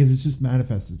 Yeah. Because it's just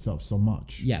manifested itself so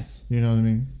much. Yes. You know what I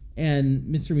mean? And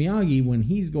Mr. Miyagi, when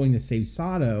he's going to save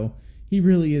Sato, he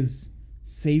really is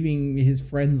saving his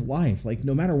friend's life. Like,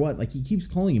 no matter what, like, he keeps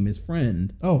calling him his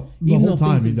friend. Oh, the even whole though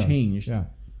time things he have does. changed. Yeah.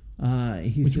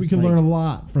 Which we can learn a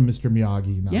lot from Mr.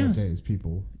 Miyagi nowadays,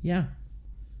 people. Yeah.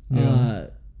 Yeah.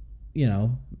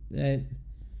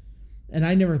 And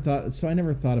I never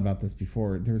thought about this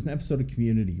before. There was an episode of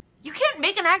Community. You can't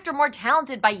make an actor more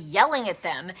talented by yelling at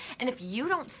them. And if you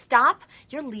don't stop,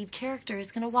 your lead character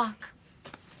is going to walk.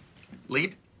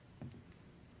 Lead?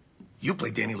 You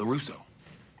play Danny LaRusso.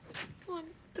 Well,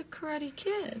 the Karate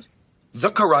Kid.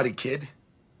 The Karate Kid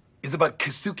is about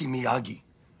Kazuki Miyagi,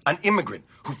 an immigrant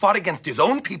who fought against his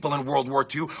own people in World War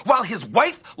II while his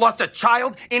wife lost a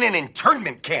child in an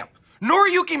internment camp.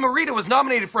 Noriyuki Morita was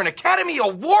nominated for an Academy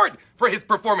Award for his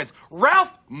performance.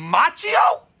 Ralph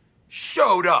Macchio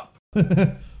showed up.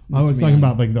 I was talking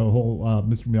about like the whole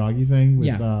Mr. Miyagi thing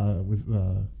with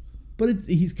but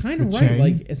he's kind of right. Chang.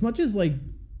 Like as much as like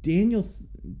Daniel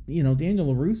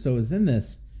LaRusso is in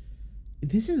this.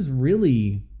 This is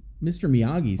really Mr.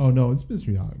 Miyagi's. Oh no, it's Mr.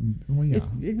 Miyagi. Well, yeah,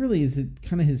 it really is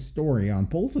kind of his story on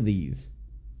both of these.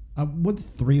 What's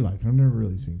 3 like? I've never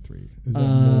really seen 3. Is that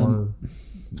more?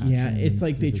 Yeah, it's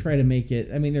like they try to make it.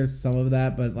 I mean, there's some of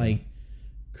that, but like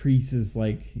Kreese is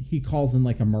like he calls him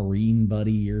like a Marine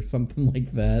buddy or something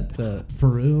like that. For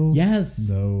real? Yes.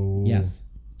 No. Yes.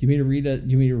 Do you mean to read it?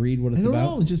 Do you mean to read what it's about? I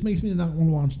don't know. It just makes me not want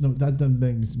to watch. No, that doesn't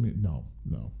make me. No.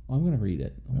 I'm gonna read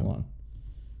it. Hold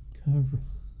on.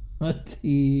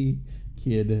 Karate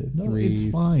Kid 3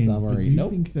 it's fine. summary. But do you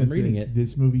think that I'm reading it.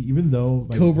 This movie, even though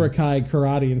like, Cobra Kai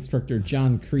karate instructor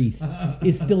John Kreese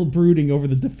is still brooding over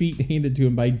the defeat handed to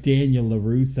him by Daniel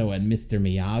LaRusso and Mr.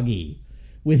 Miyagi.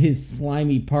 With his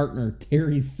slimy partner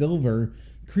Terry Silver,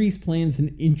 Kreese plans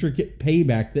an intricate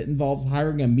payback that involves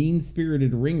hiring a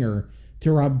mean-spirited ringer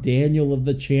to rob Daniel of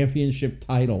the championship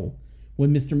title.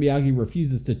 When Mr. Miyagi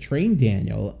refuses to train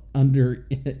Daniel under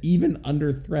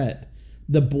threat,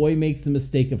 the boy makes the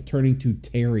mistake of turning to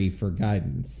Terry for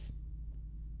guidance.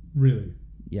 Really?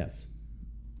 Yes.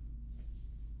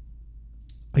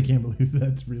 I can't believe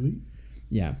that's really.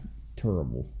 Yeah,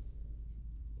 terrible.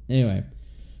 Anyway,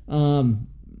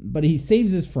 but he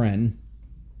saves his friend.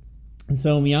 And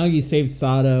so Miyagi saves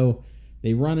Sato.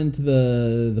 They run into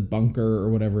the bunker or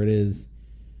whatever it is.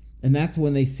 And that's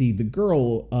when they see the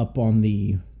girl up on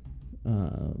the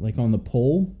on the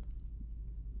pole.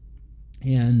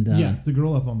 And yes, the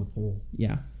girl up on the pole.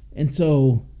 Yeah. And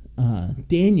so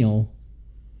Daniel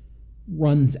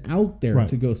runs out there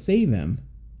to go save him.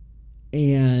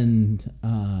 And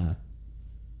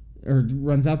or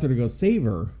runs out there to go save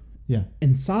her. Yeah.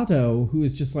 And Sato, who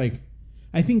is just like,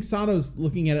 I think Sato's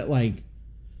looking at it like,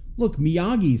 look,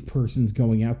 Miyagi's person's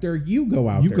going out there. You go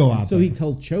out there. Go out so there. he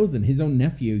tells Chosen, his own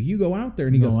nephew, you go out there.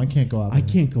 And he goes, I can't go out there. I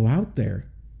can't go out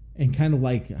there. And kind of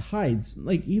like hides.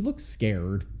 Like he looks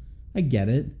scared. I get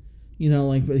it.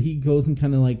 But he goes and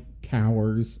kind of like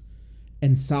cowers.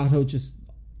 And Sato just,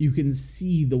 you can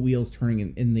see the wheels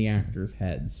turning in the actor's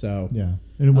head. So yeah.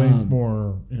 In a way, it's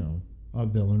more, a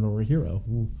villain or a hero.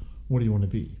 What do you want to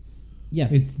be?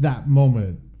 Yes. It's that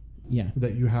moment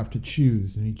that you have to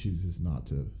choose, and he chooses not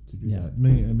to do that.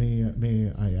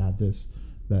 May I add this,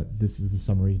 that this is the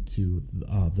summary to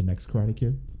the next Karate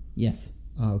Kid? Yes.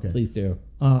 Okay. Please do.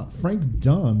 Frank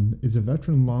Dunn is a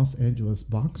veteran Los Angeles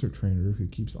boxer trainer who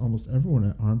keeps almost everyone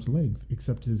at arm's length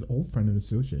except his old friend and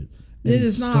associate. It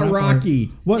is not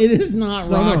Rocky. What? It is not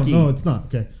Rocky. No, it's not.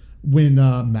 Okay. When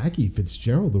Maggie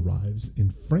Fitzgerald arrives in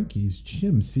Frankie's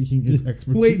gym seeking his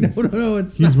expertise. Wait, no,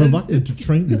 it's he's not. reluctant to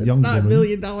train the young woman.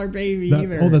 It's not $1 Million Baby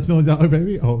either. Oh, that's $1 Million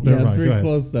Baby? Oh, never mind. It's very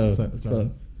close, though. It's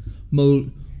close.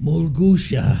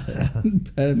 Mulgusha.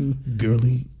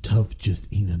 Girly, tough just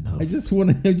ain't enough. I just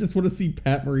want to see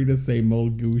Pat Morita say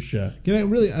Mulgusha. Can I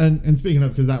really, and speaking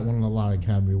of, because that won a lot of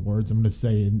Academy Awards, I'm going to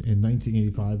say in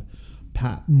 1985,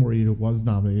 Pat Morita was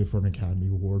nominated for an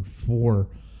Academy Award for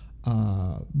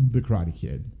The Karate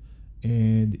Kid.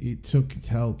 And it took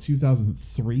till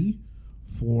 2003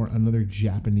 for another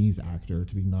Japanese actor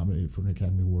to be nominated for an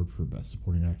Academy Award for Best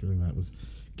Supporting Actor, and that was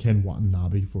Ken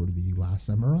Watanabe for The Last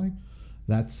Samurai.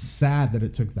 That's sad that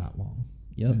it took that long.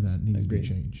 Yep. And that needs to be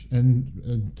changed. And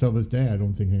until this day, I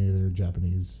don't think any other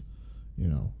Japanese,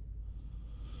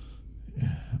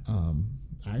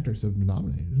 actors have been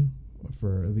nominated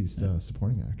for at least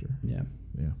supporting actor. Yeah.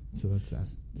 Yeah. So that's that.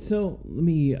 So let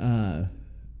me.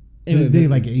 Anyway, they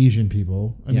like Asian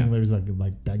people. I mean, there's like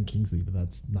Ben Kingsley, but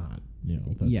that's not.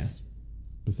 That's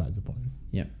besides the point.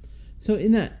 Yeah. So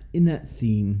in that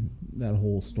scene, that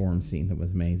whole storm scene that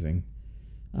was amazing.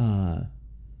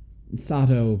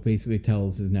 Sato basically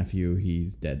tells his nephew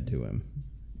he's dead to him.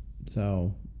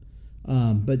 So,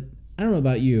 but I don't know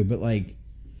about you, but like,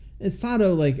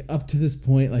 Sato, like up to this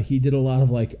point, like he did a lot of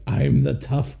like, I'm the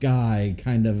tough guy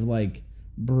kind of like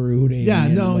brooding. Yeah,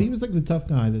 and no, like, he was like the tough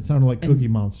guy that sounded like Cookie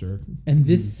Monster. And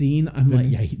this scene, I'm like,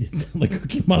 yeah, he did sound like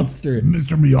Cookie Monster.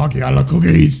 Mr. Miyagi, I like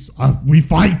cookies. We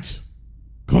fight.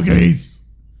 Cookies.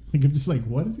 Like, I'm just like,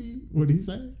 what is he? What did he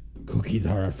say? Cookies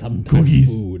are sometimes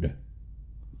Cookies. food.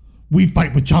 We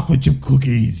fight with chocolate chip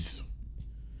cookies.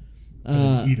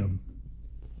 Eat them.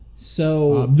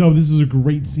 So no, this is a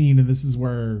great scene, and this is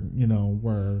where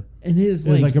and his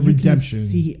like a you redemption. Can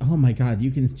see, oh my god, you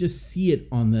can just see it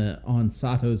on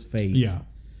Sato's face. Yeah.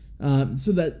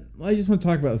 So that I just want to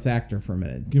talk about this actor for a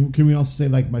minute. Can we also say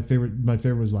like my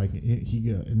favorite was like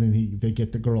and then they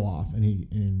get the girl off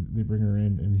and they bring her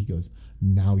in and he goes,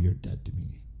 now you're dead to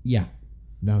me. Yeah.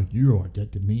 Now you are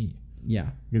dead to me. Yeah.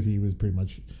 Because he was pretty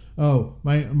much, oh,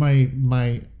 my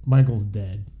Michael's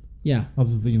dead. Yeah. I'll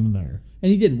just leave him there.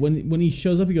 And he did. When he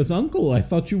shows up, he goes, Uncle, I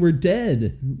thought you were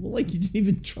dead. Well, like, you didn't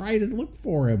even try to look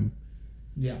for him.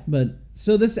 Yeah. But,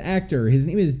 so this actor, his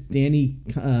name is Danny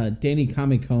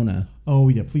Kamikona. Oh,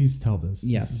 yeah, please tell this.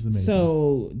 Yes. This is amazing.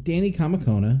 So, Danny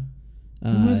Kamikona. He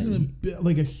has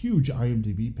a huge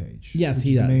IMDb page. Yes,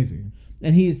 he does. Amazing.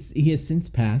 And he has since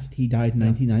passed. He died in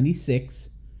 1996.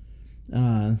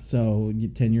 So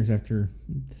 10 years after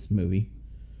this movie.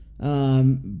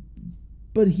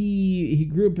 But he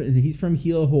grew up. He's from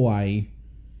Hilo, Hawaii,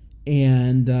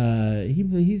 and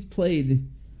he's played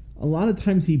a lot of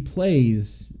times. He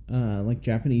plays like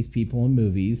Japanese people in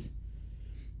movies.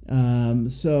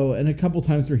 So and a couple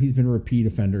times where he's been repeat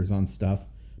offenders on stuff.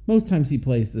 Most times he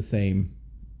plays the same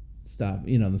stuff,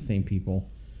 the same people.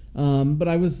 But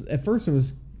at first I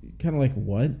was kind of like,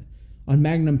 what? On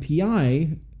Magnum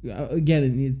PI,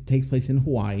 again, it takes place in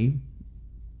Hawaii.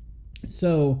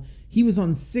 So he was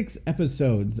on 6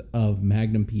 episodes of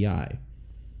Magnum PI.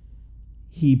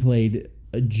 He played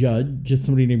a judge, just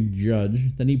somebody named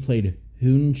Judge. Then he played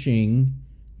Hoon Ching.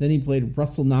 Then he played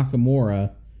Russell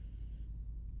Nakamura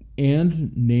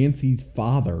and Nancy's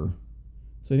father.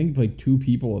 So I think he played 2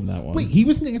 people in that one. Wait, he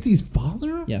was Nancy's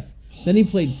father? Yes. Then he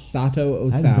played Sato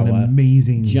Osawa, That is an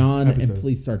amazing John, episode. and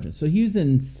Police Sergeant. So he was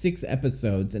in 6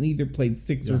 episodes and either played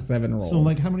 6 or 7 roles. So,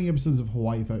 like, how many episodes of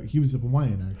Hawaii? He was a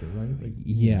Hawaiian actor, right? Like,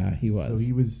 yeah, he was. So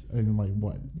he was in, like,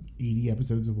 what, 80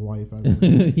 episodes of Hawaii Five-O?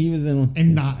 He was in...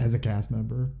 And not as a cast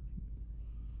member?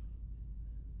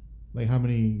 Like, how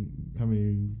many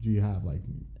do you have? Like,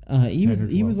 he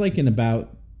was like in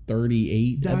about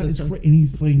 38 that episodes. is great. And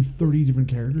he's playing 30 different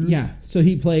characters? Yeah. So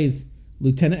he plays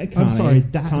Lieutenant Akane, I'm sorry,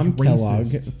 that's Tom Kellogg,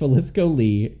 racist. Felisko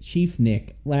Lee, Chief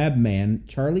Nick, Lab Man,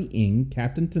 Charlie Ng,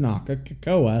 Captain Tanaka,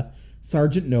 Kakoa,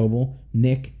 Sergeant Noble,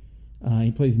 Nick.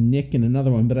 He plays Nick in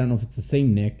another one, but I don't know if it's the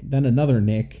same Nick. Then another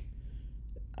Nick.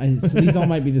 So these all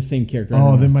might be the same character.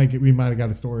 Oh, we might have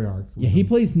got a story arc. Yeah, he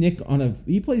plays Nick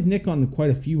on quite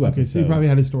a few episodes. Okay, so he probably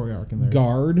had a story arc in there.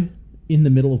 Guard in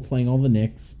the middle of playing all the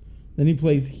Nicks. Then he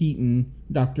plays Heaton,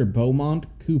 Dr. Beaumont,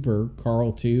 Cooper,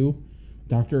 Carl II,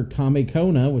 Dr.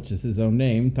 Kamekona, which is his own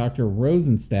name, Dr.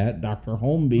 Rosenstadt, Dr.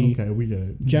 Holmby, Okay, we get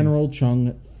it. General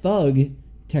Chung, Thug,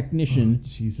 Technician,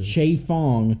 Jesus. Shay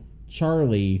Fong,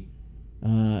 Charlie.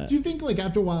 Do you think, like,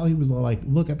 after a while he was like,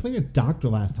 look, I played a doctor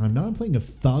last time. Now I'm playing a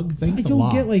thug? Thanks I a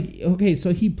lot. don't get, like, okay,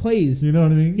 so he plays... You know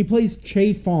what I mean? He plays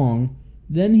Che Fong,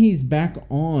 then he's back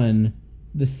on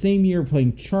the same year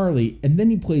playing Charlie, and then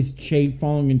he plays Che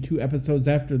Fong in 2 episodes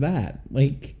after that.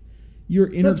 Like, you're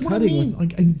intercutting That's what I mean. with...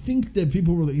 Like, I think that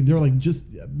people were, they're like, just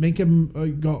make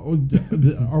him go.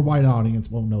 Our white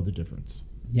audience won't know the difference.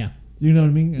 Yeah. You know what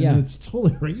I mean? And Yeah. it's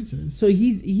totally racist. So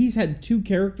he's had 2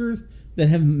 characters that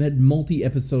have had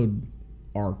multi-episode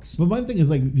arcs. But my thing is,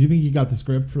 like, do you think he got the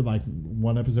script for, like,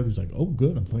 one episode? He's like, oh,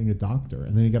 good, I'm playing a doctor.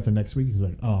 And then he got the next week, he's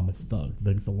like, oh, I'm a thug.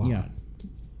 Thanks a lot. Yeah.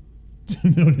 You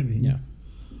know what I mean? Yeah.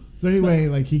 So anyway,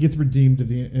 like, he gets redeemed at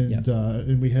the end, Yes.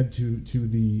 and we head to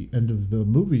the end of the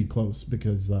movie close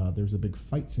because there's a big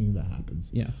fight scene that happens.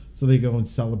 Yeah. So they go and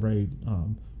celebrate,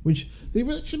 which they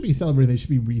really shouldn't be celebrating. They should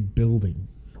be rebuilding.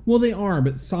 Well, they are,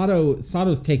 but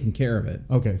Sato's taking care of it.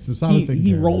 Okay, so Sato's taking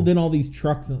He care rolled of it. in all these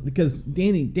trucks because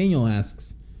Daniel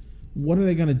asks, "What are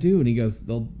they going to do?" And he goes,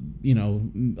 "They'll,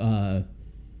 Mr.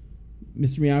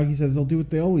 Miyagi says they'll do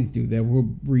what they always do. They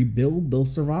will rebuild. They'll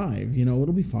survive.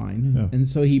 It'll be fine." Yeah. And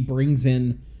so he brings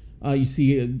in, you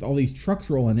see all these trucks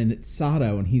rolling, and it's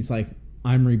Sato, and he's like,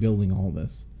 "I'm rebuilding all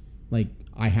this. Like,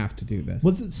 I have to do this."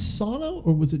 Was it Sato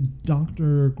or was it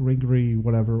Dr. Gregory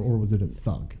whatever, or was it a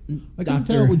thug? I couldn't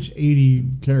Dr. tell which 80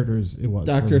 characters it was.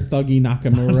 Dr. Thuggy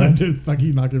Nakamura. Dr.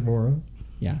 Thuggy Nakamura.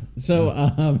 Yeah.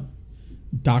 So,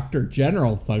 Dr.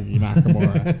 General Thuggy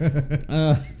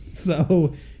Nakamura.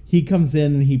 So he comes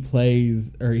in and he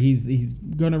plays, or he's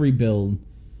going to rebuild,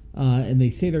 and they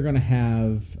say they're going to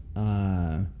have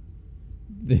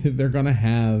they're gonna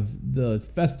have the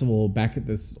festival back at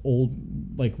this old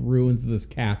like ruins of this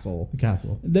castle. The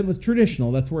castle. That was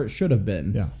traditional. That's where it should have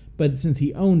been. Yeah. But since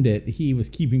he owned it, he was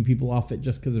keeping people off it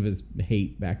just because of his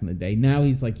hate back in the day. Now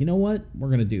he's like, you know what? We're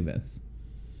gonna do this.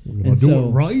 We're gonna do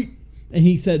it right. And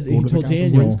he said, Go he to told the castle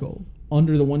Daniel, Grayskull.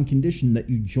 under the one condition that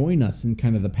you join us in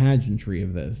kind of the pageantry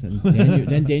of this. And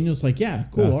then Daniel's like, yeah,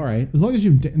 cool, Yeah. all right. As long as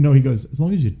you no, he goes, as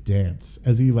long as you dance,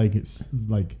 as he like it's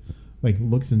like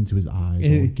looks into his eyes, all And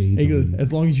he goes, gazingly.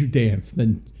 as long as you dance,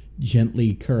 then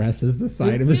gently caresses the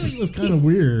side of his face. It was kind of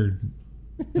weird.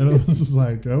 And it was just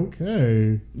like,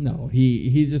 okay. No,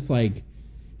 he's just like,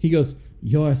 he goes,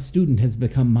 your student has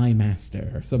become my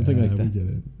master, or something like that. We get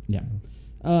it. Yeah.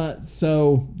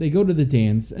 So they go to the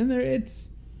dance, and it's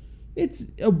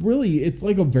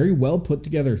like a very well put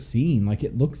together scene. Like,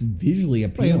 it looks visually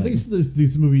Right, appealing. at least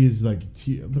this movie is like,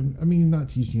 I mean, not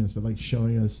teaching us, but like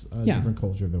showing us a Yeah. different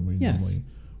culture than we Yes. normally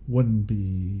wouldn't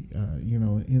be,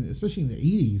 especially in the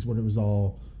 80s when it was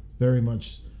all very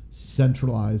much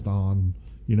centralized on,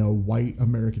 white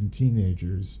American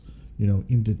teenagers,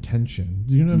 in detention.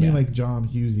 Do you know what I mean? Yeah. Like John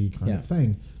Hughesy kind Yeah. of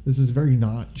thing. This is very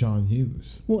not John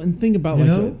Hughes. Well, and think about You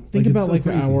know? Like, it's so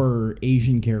crazy. our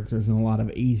Asian characters in a lot of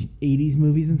 80s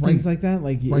movies and things Right. like that.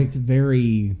 Like, Right. it's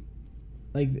very,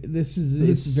 like, this is But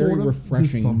it's very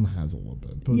refreshing. Some has a little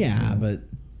bit. But, Yeah, but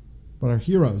but our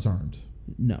heroes aren't,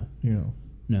 no.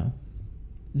 No.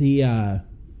 The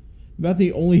about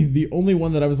the only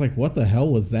one that I was like, what the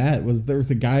hell was that? Was there was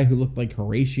a guy who looked like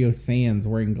Horatio Sands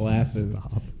wearing glasses.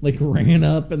 Stop. Like, ran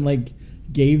up and like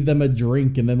gave them a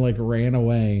drink and then like ran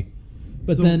away.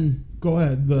 But So, then go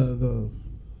ahead. The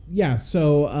yeah,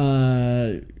 so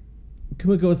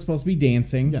Kumiko is supposed to be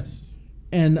dancing. yes.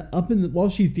 And while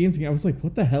she's dancing, I was like,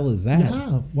 what the hell is that?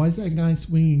 Yeah, why is that guy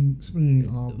swinging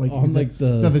On, is like,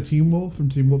 is that the Teen Wolf from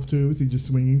Teen Wolf 2? Is he just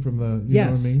swinging from the you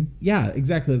know what I mean? Yeah,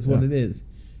 exactly. That's what Yeah. it is.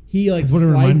 He like That's what it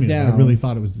reminded slides me of. down. I really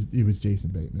thought it was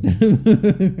Jason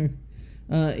Bateman.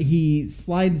 He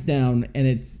slides down and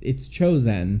it's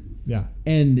Chozen. Yeah.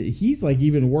 And he's like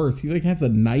even worse. He like has a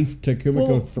knife to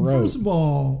Kumiko's throat. First of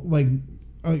all,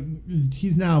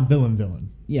 he's now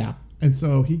villain. Yeah. And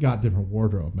so he got different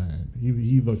wardrobe, man.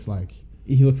 He looks like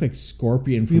He looks like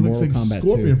Scorpion from Mortal Kombat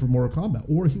Scorpion 2. from Mortal Kombat,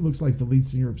 or he looks like the lead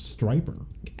singer of Striper.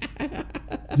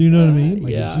 Do you know what I mean?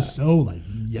 Like, Yeah. it's just so like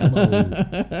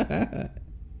yellow.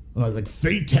 I was like,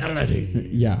 fatality.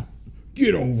 Yeah.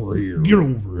 Get over here. Get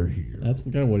over here. That's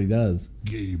kind of what he does.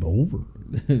 Game over.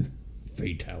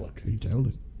 Fatality.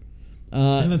 Fatality.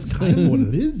 And that's kind of what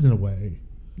it is in a way.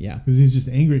 Yeah. Because he's just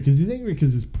angry. Because he's angry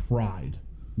because his pride,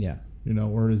 Yeah.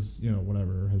 or his,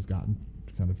 whatever has gotten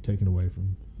kind of taken away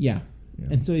from. Yeah. Yeah.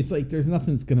 And so he's like, there's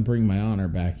nothing that's going to bring my honor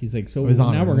back. He's like, so His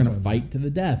honor, now we're that's going to what I fight to the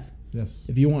death Yes.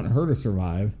 if you want her to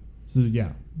survive. So,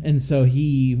 yeah. And so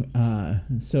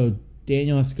so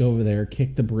Daniel has to go over there,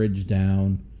 kick the bridge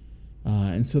down.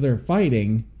 And so they're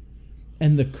fighting.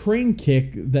 And the crane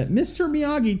kick that Mr.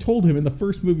 Miyagi told him in the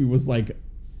first movie was like,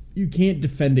 you can't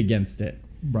defend against it.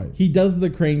 Right. He does the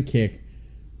crane kick,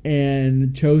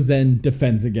 and Chozen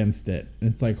defends against it.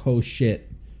 And it's like, oh shit.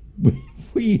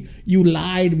 You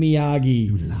lied,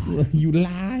 Miyagi. You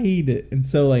lied. And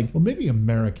so like, Well, maybe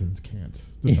Americans can't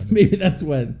defend maybe against that's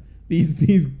what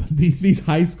these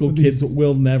high school kids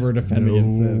will never defend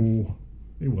against this. No,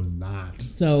 they will not.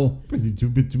 So Too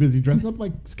busy dressing up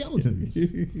like skeletons.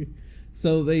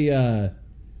 so they're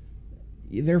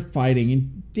fighting,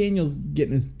 and Daniel's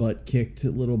getting his butt kicked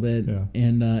a little bit. Yeah.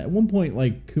 And at one point,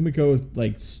 like, Kumiko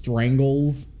like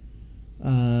strangles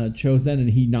Chozen, and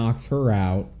he knocks her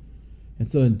out. And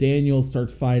so then Daniel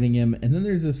starts fighting him, and then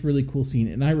there's this really cool scene,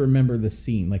 and I remember this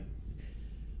scene. Like,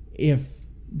 if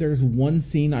there's one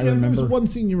scene I remember, There's one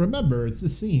scene you remember. It's the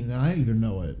scene, and I didn't even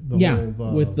know it.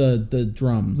 with the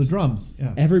drums. the drums.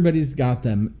 Yeah. Everybody's got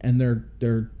them, and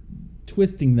they're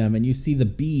twisting them, and you see the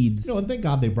beads. And thank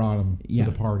God they brought him to Yeah.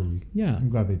 the party. Yeah. I'm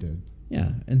glad they did.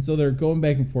 Yeah, and so they're going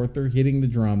back and forth. They're hitting the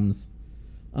drums.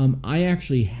 I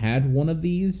actually had one of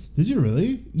these, Did you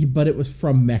really? but it was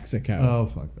from Mexico. Oh,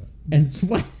 fuck that. And so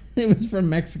it was from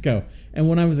Mexico. And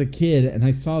when I was a kid and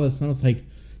I saw this, and I was like,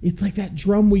 it's like that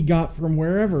drum we got from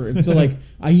wherever. And so like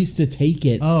I used to take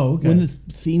it. Oh, okay. When this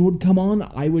scene would come on,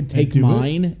 I would take do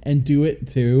mine and do it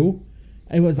too.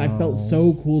 I felt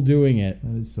so cool doing it.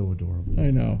 That is so adorable. I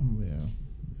know. Yeah.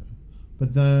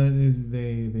 But then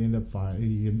they end up fighting.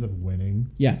 He ends up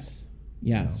winning. Yes.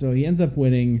 Yeah. So he ends up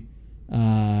winning.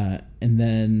 And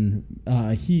then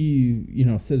he,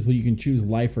 says, well, you can choose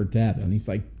life or death. Yes. And he's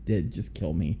like, just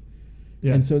kill me.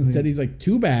 Yes. And so instead he's like,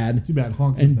 too bad. Too bad.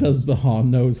 Honks his And does nose. the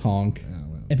nose honk. Yeah,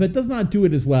 well. But does not do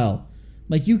it as well.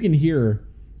 Like, you can hear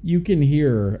you can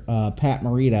hear Pat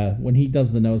Morita when he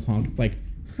does the nose honk. It's like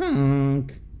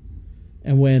honk,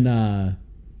 and when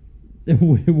Daniel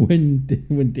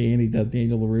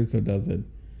LaRusso does it,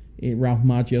 Ralph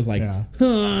Macchio's like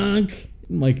honk.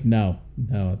 I'm like, no,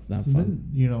 it's not fun.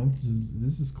 Then,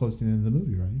 this is close to the end of the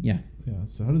movie, right? Yeah.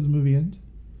 So how does the movie end?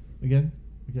 Again,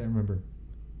 I can't remember.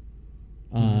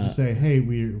 Did you say, hey,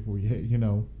 we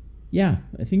Yeah,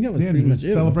 I think that was the pretty much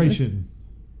it. Celebration.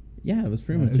 Yeah, it was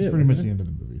pretty much it. It's pretty much the end of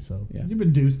the movie. So you've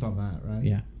been deuced on that, right?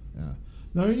 Yeah.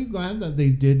 Now, are you glad that they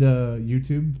did a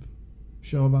YouTube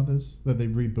show about this? That they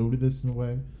rebooted this in a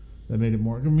way that made it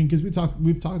more? I mean, because we've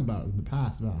talked about it in the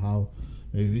past about how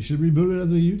maybe they should reboot it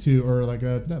as a YouTube or like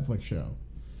a Netflix show.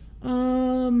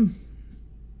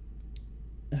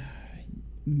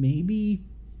 Maybe.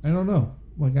 I don't know.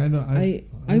 Like I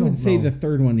would say the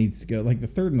third one needs to go. Like the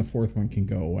third and the fourth one can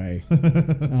go away.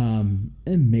 And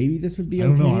maybe this would be. I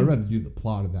don't know. I'd rather do the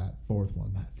plot of that fourth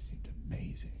one. That seemed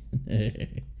amazing.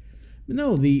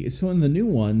 No, so in the new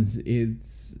ones,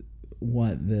 it's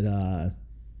the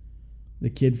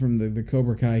kid from the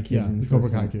Cobra Kai kid. Yeah, from the Cobra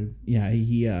Kai kid. Yeah,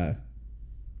 he.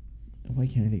 Why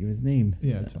can't I think of his name?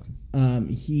 Yeah, it's fine.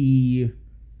 He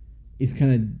is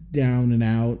kind of down and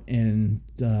out, and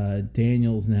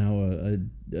Daniel's now a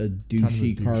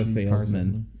douchey car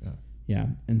salesman. Yeah,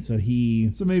 and so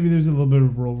maybe there's a little bit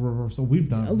of role reversal. We've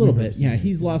done a little bit. Yeah,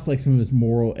 he's lost like some of his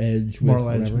moral edge.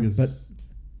 Because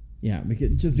Mr.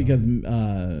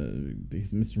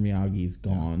 Miyagi's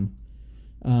gone.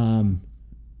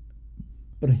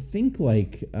 But I think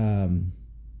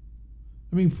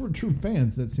for true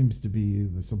fans, that seems to be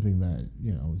something that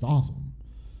is awesome.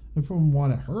 And from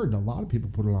what I heard, a lot of people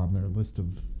put it on their list of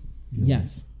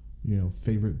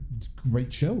favorite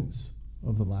great shows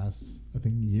of the last, I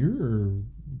think, year or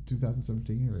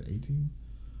 2017 or 18,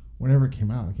 whenever it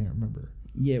came out. I can't remember.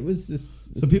 Yeah, it was this.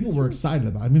 So people were excited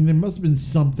about it. I mean, there must have been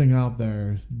something out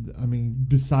there. I mean,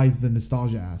 besides the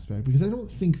nostalgia aspect, because I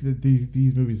don't think that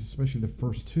these movies, especially the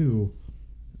first two,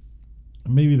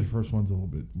 maybe the first one's a little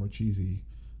bit more cheesy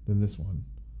than this one,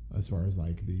 as far as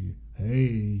like the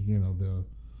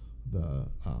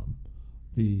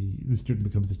student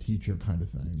becomes the teacher kind of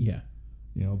thing. Yeah.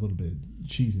 A little bit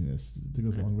cheesiness that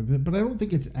goes along with it. But I don't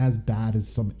think it's as bad as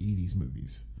some 80s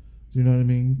movies. Do you know what I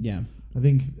mean? Yeah. I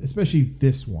think especially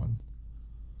this one.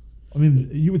 I mean,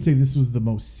 you would say this was the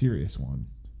most serious one.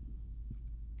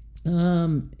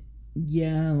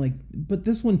 Yeah, but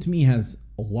this one to me has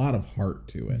a lot of heart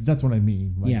to it. That's what I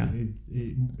mean. Like, yeah.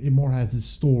 It more has a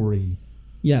story.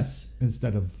 Yes.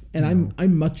 Instead of... And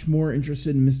I'm much more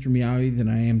interested in Mr. Miyagi than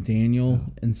I am Daniel.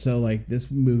 Yeah. And so,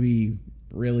 this movie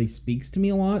really speaks to me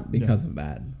a lot because of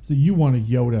that. So you want a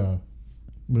Yoda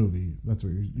movie. That's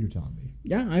what you're telling me.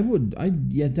 Yeah, I would. I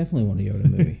definitely want a Yoda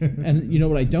movie. And you know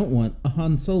what I don't want? A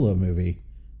Han Solo movie.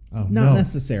 Oh, Not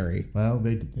necessary. Well,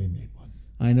 they made one.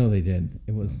 I know they did.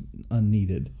 It was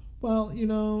unneeded. Well,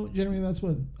 Jeremy, that's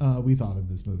what we thought of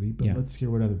this movie. But let's hear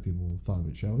what other people thought of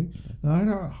it, shall we? Now, I had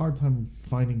a hard time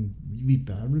finding really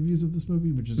bad reviews of this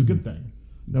movie, which is a good thing.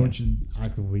 No one should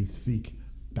actively seek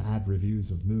bad reviews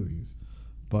of movies.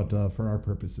 But for our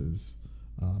purposes,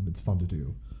 it's fun to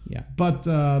do. Yeah. But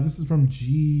this is from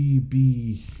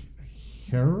G.B.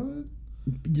 Herod?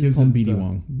 Just call him B.D.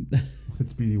 Wong.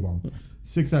 It's B.D. Wong.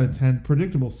 6 out of 10.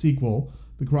 Predictable sequel.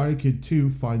 The Karate Kid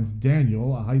 2 finds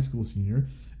Daniel, a high school senior,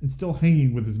 and still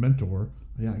hanging with his mentor.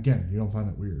 Yeah, again, you don't find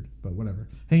that weird, but whatever.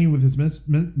 Hanging with his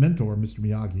mentor, Mr.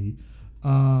 Miyagi.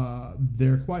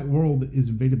 Their quiet world is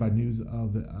invaded by news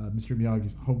of Mr.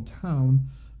 Miyagi's hometown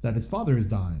that his father is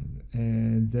dying.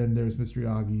 And then there's Mr.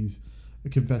 Miyagi's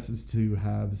confesses to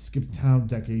have skipped town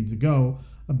decades ago,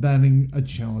 abandoning a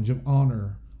challenge of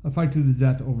honor. A fight to the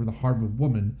death over the heart of a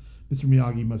woman. Mr.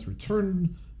 Miyagi must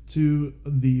return to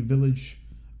the village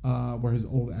where his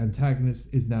old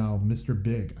antagonist is now Mr.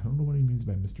 Big. I don't know what he means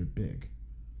by Mr. Big.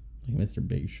 Like Mr.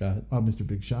 Big Shot. Oh, Mr.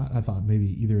 Big Shot. I thought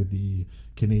maybe either the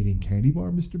Canadian candy bar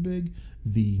Mr. Big,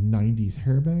 the 90s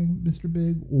hairbang Mr.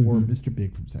 Big, or Mr.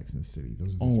 Big from Sex and the City.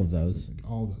 All of those.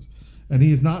 And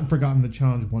he has not forgotten the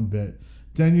challenge one bit.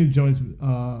 Daniel joins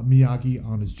Miyagi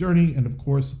on his journey and, of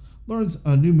course, learns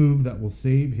a new move that will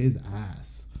save his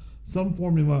ass. Some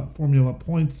formula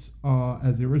points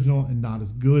as the original and not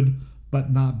as good, but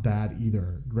not bad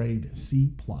either. Grade C+.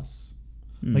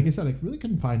 Like I said, I really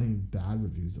couldn't find any bad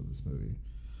reviews of this movie.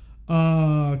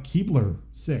 Keebler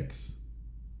 6,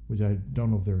 which I don't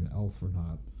know if they're an elf or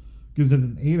not, gives it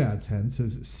an 8 out of 10.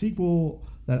 Says sequel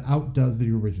that outdoes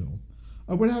the original.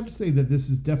 I would have to say that this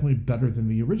is definitely better than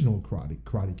the original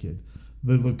Karate Kid.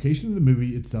 The location of the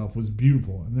movie itself was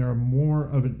beautiful, and there are more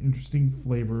of an interesting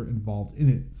flavor involved in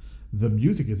it. The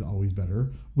music is always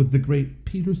better, with the great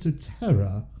Peter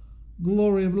Cetera,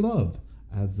 Glory of Love,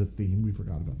 as the theme. We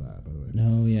forgot about that, by the way.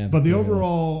 Oh, yeah. But the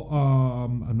overall,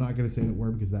 I'm not going to say that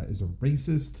word because that is a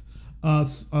racist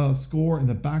score in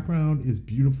the background is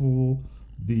beautiful.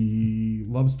 The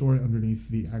love story underneath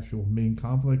the actual main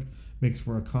conflict makes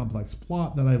for a complex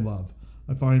plot that I love.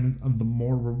 I find the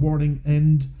more rewarding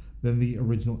end than the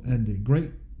original ending.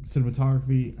 Great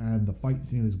cinematography and the fight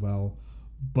scene as well,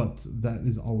 but that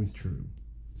is always true.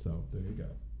 So there you go.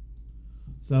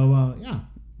 So yeah.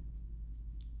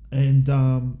 And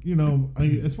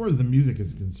as far as the music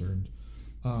is concerned,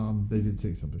 they did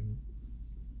say something.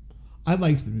 I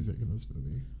liked the music in this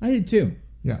movie. I did too.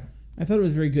 Yeah. I thought it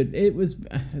was very good.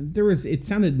 It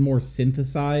sounded more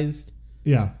synthesized.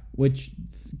 Yeah. Which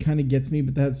kind of gets me,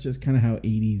 but that's just kind of how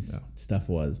 80s stuff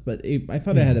was. But I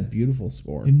thought it had a beautiful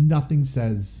score. And nothing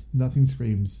screams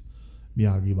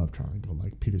Miyagi Love Triangle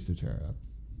like Peter Cetera,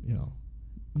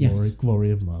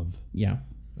 Glory of Love. Yeah.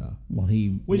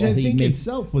 Which I think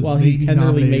itself was he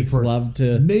tenderly makes love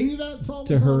to maybe that song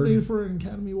was nominated for an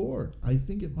Academy Award. I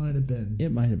think it might have been.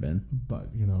 It might have been, but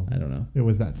I don't know. It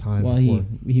was that time. Well,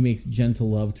 he makes gentle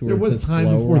love to her. There was time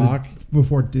slow before rock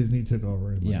before Disney took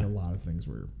over, and a lot of things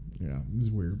were it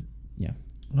was weird. Yeah.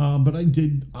 But I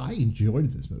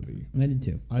enjoyed this movie. I did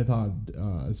too. I thought,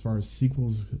 as far as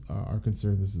sequels are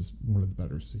concerned, this is one of the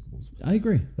better sequels. I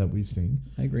agree. That we've seen.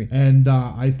 I agree. And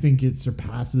I think it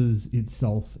surpasses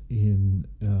itself in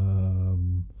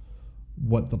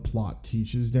what the plot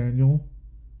teaches Daniel,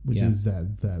 which is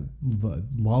that the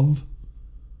love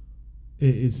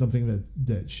is something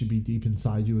that should be deep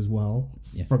inside you as well.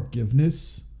 Yeah.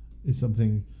 Forgiveness is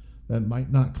something that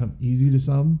might not come easy to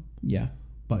some. Yeah.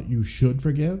 But you should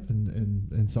forgive,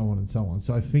 and so on and so on.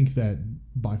 So I think that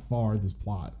by far this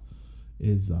plot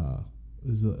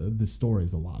the story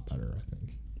is a lot better. I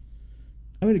think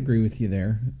I would agree with you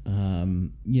there.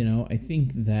 I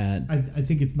think that I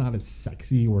think it's not as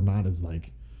sexy or not as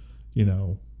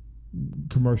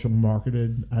commercial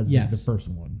marketed as the first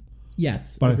one.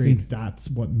 Yes, but agreed. I think that's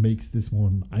what makes this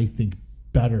one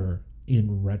better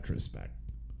in retrospect.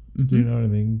 Mm-hmm. Do you know what I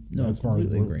mean? No, as far as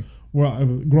agree. Well,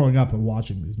 growing up and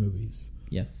watching these movies.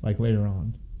 Yes. Like later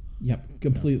on. Yep,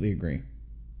 completely agree.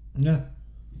 Yeah.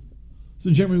 So,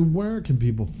 Jeremy, where can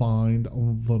people find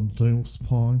the Deuce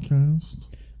podcast?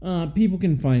 People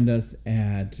can find us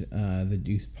at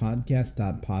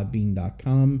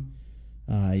thedeucepodcast.podbean.com.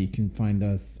 You can find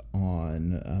us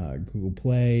on Google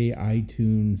Play,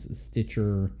 iTunes,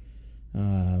 Stitcher,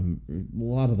 a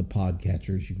lot of the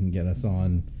podcatchers you can get us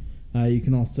on. You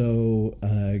can also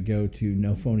go to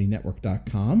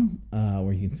nophonynetwork.com,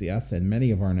 where you can see us and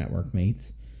many of our network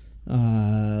mates.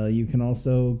 You can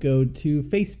also go to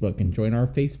Facebook and join our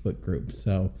Facebook group.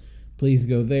 So please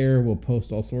go there. We'll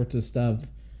post all sorts of stuff.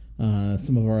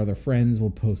 Some of our other friends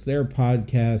will post their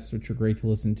podcasts, which are great to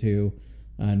listen to.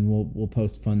 And we'll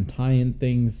post fun tie-in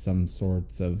things, some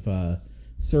sorts of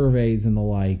surveys and the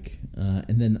like.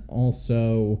 And then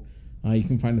also you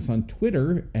can find us on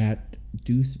Twitter at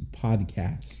Deuce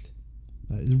Podcast.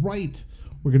 That is right.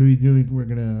 We're going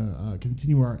to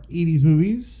continue our 80s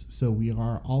movies. So we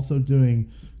are also doing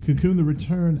Cocoon the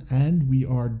Return, and we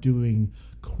are doing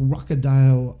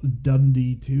Crocodile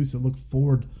Dundee 2. So look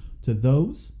forward to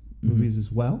those movies as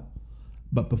well.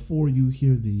 But before you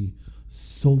hear the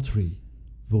sultry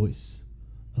voice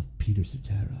of Peter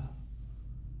Cetera,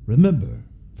 remember,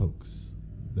 folks,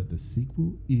 that the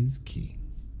sequel is king.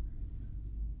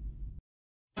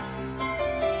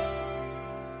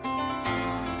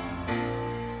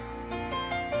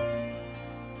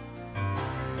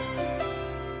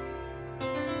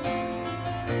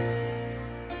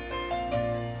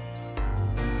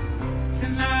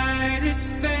 Tonight it's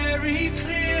very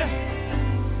clear,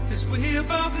 as we're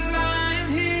both lying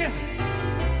here.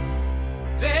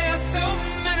 There's so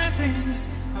many things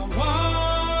I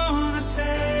wanna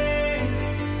say.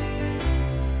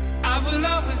 I will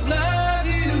always love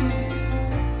you,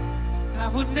 I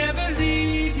would never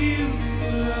leave you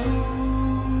alone.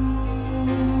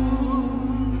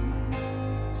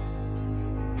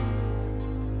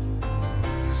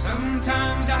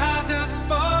 Sometimes I just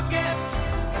forget,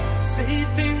 say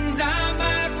things I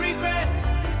might regret.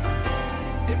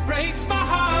 It breaks my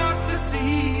heart to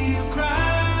see you crying.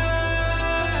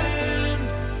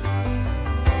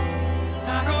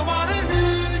 I don't wanna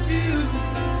lose you,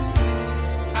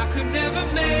 I could never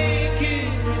make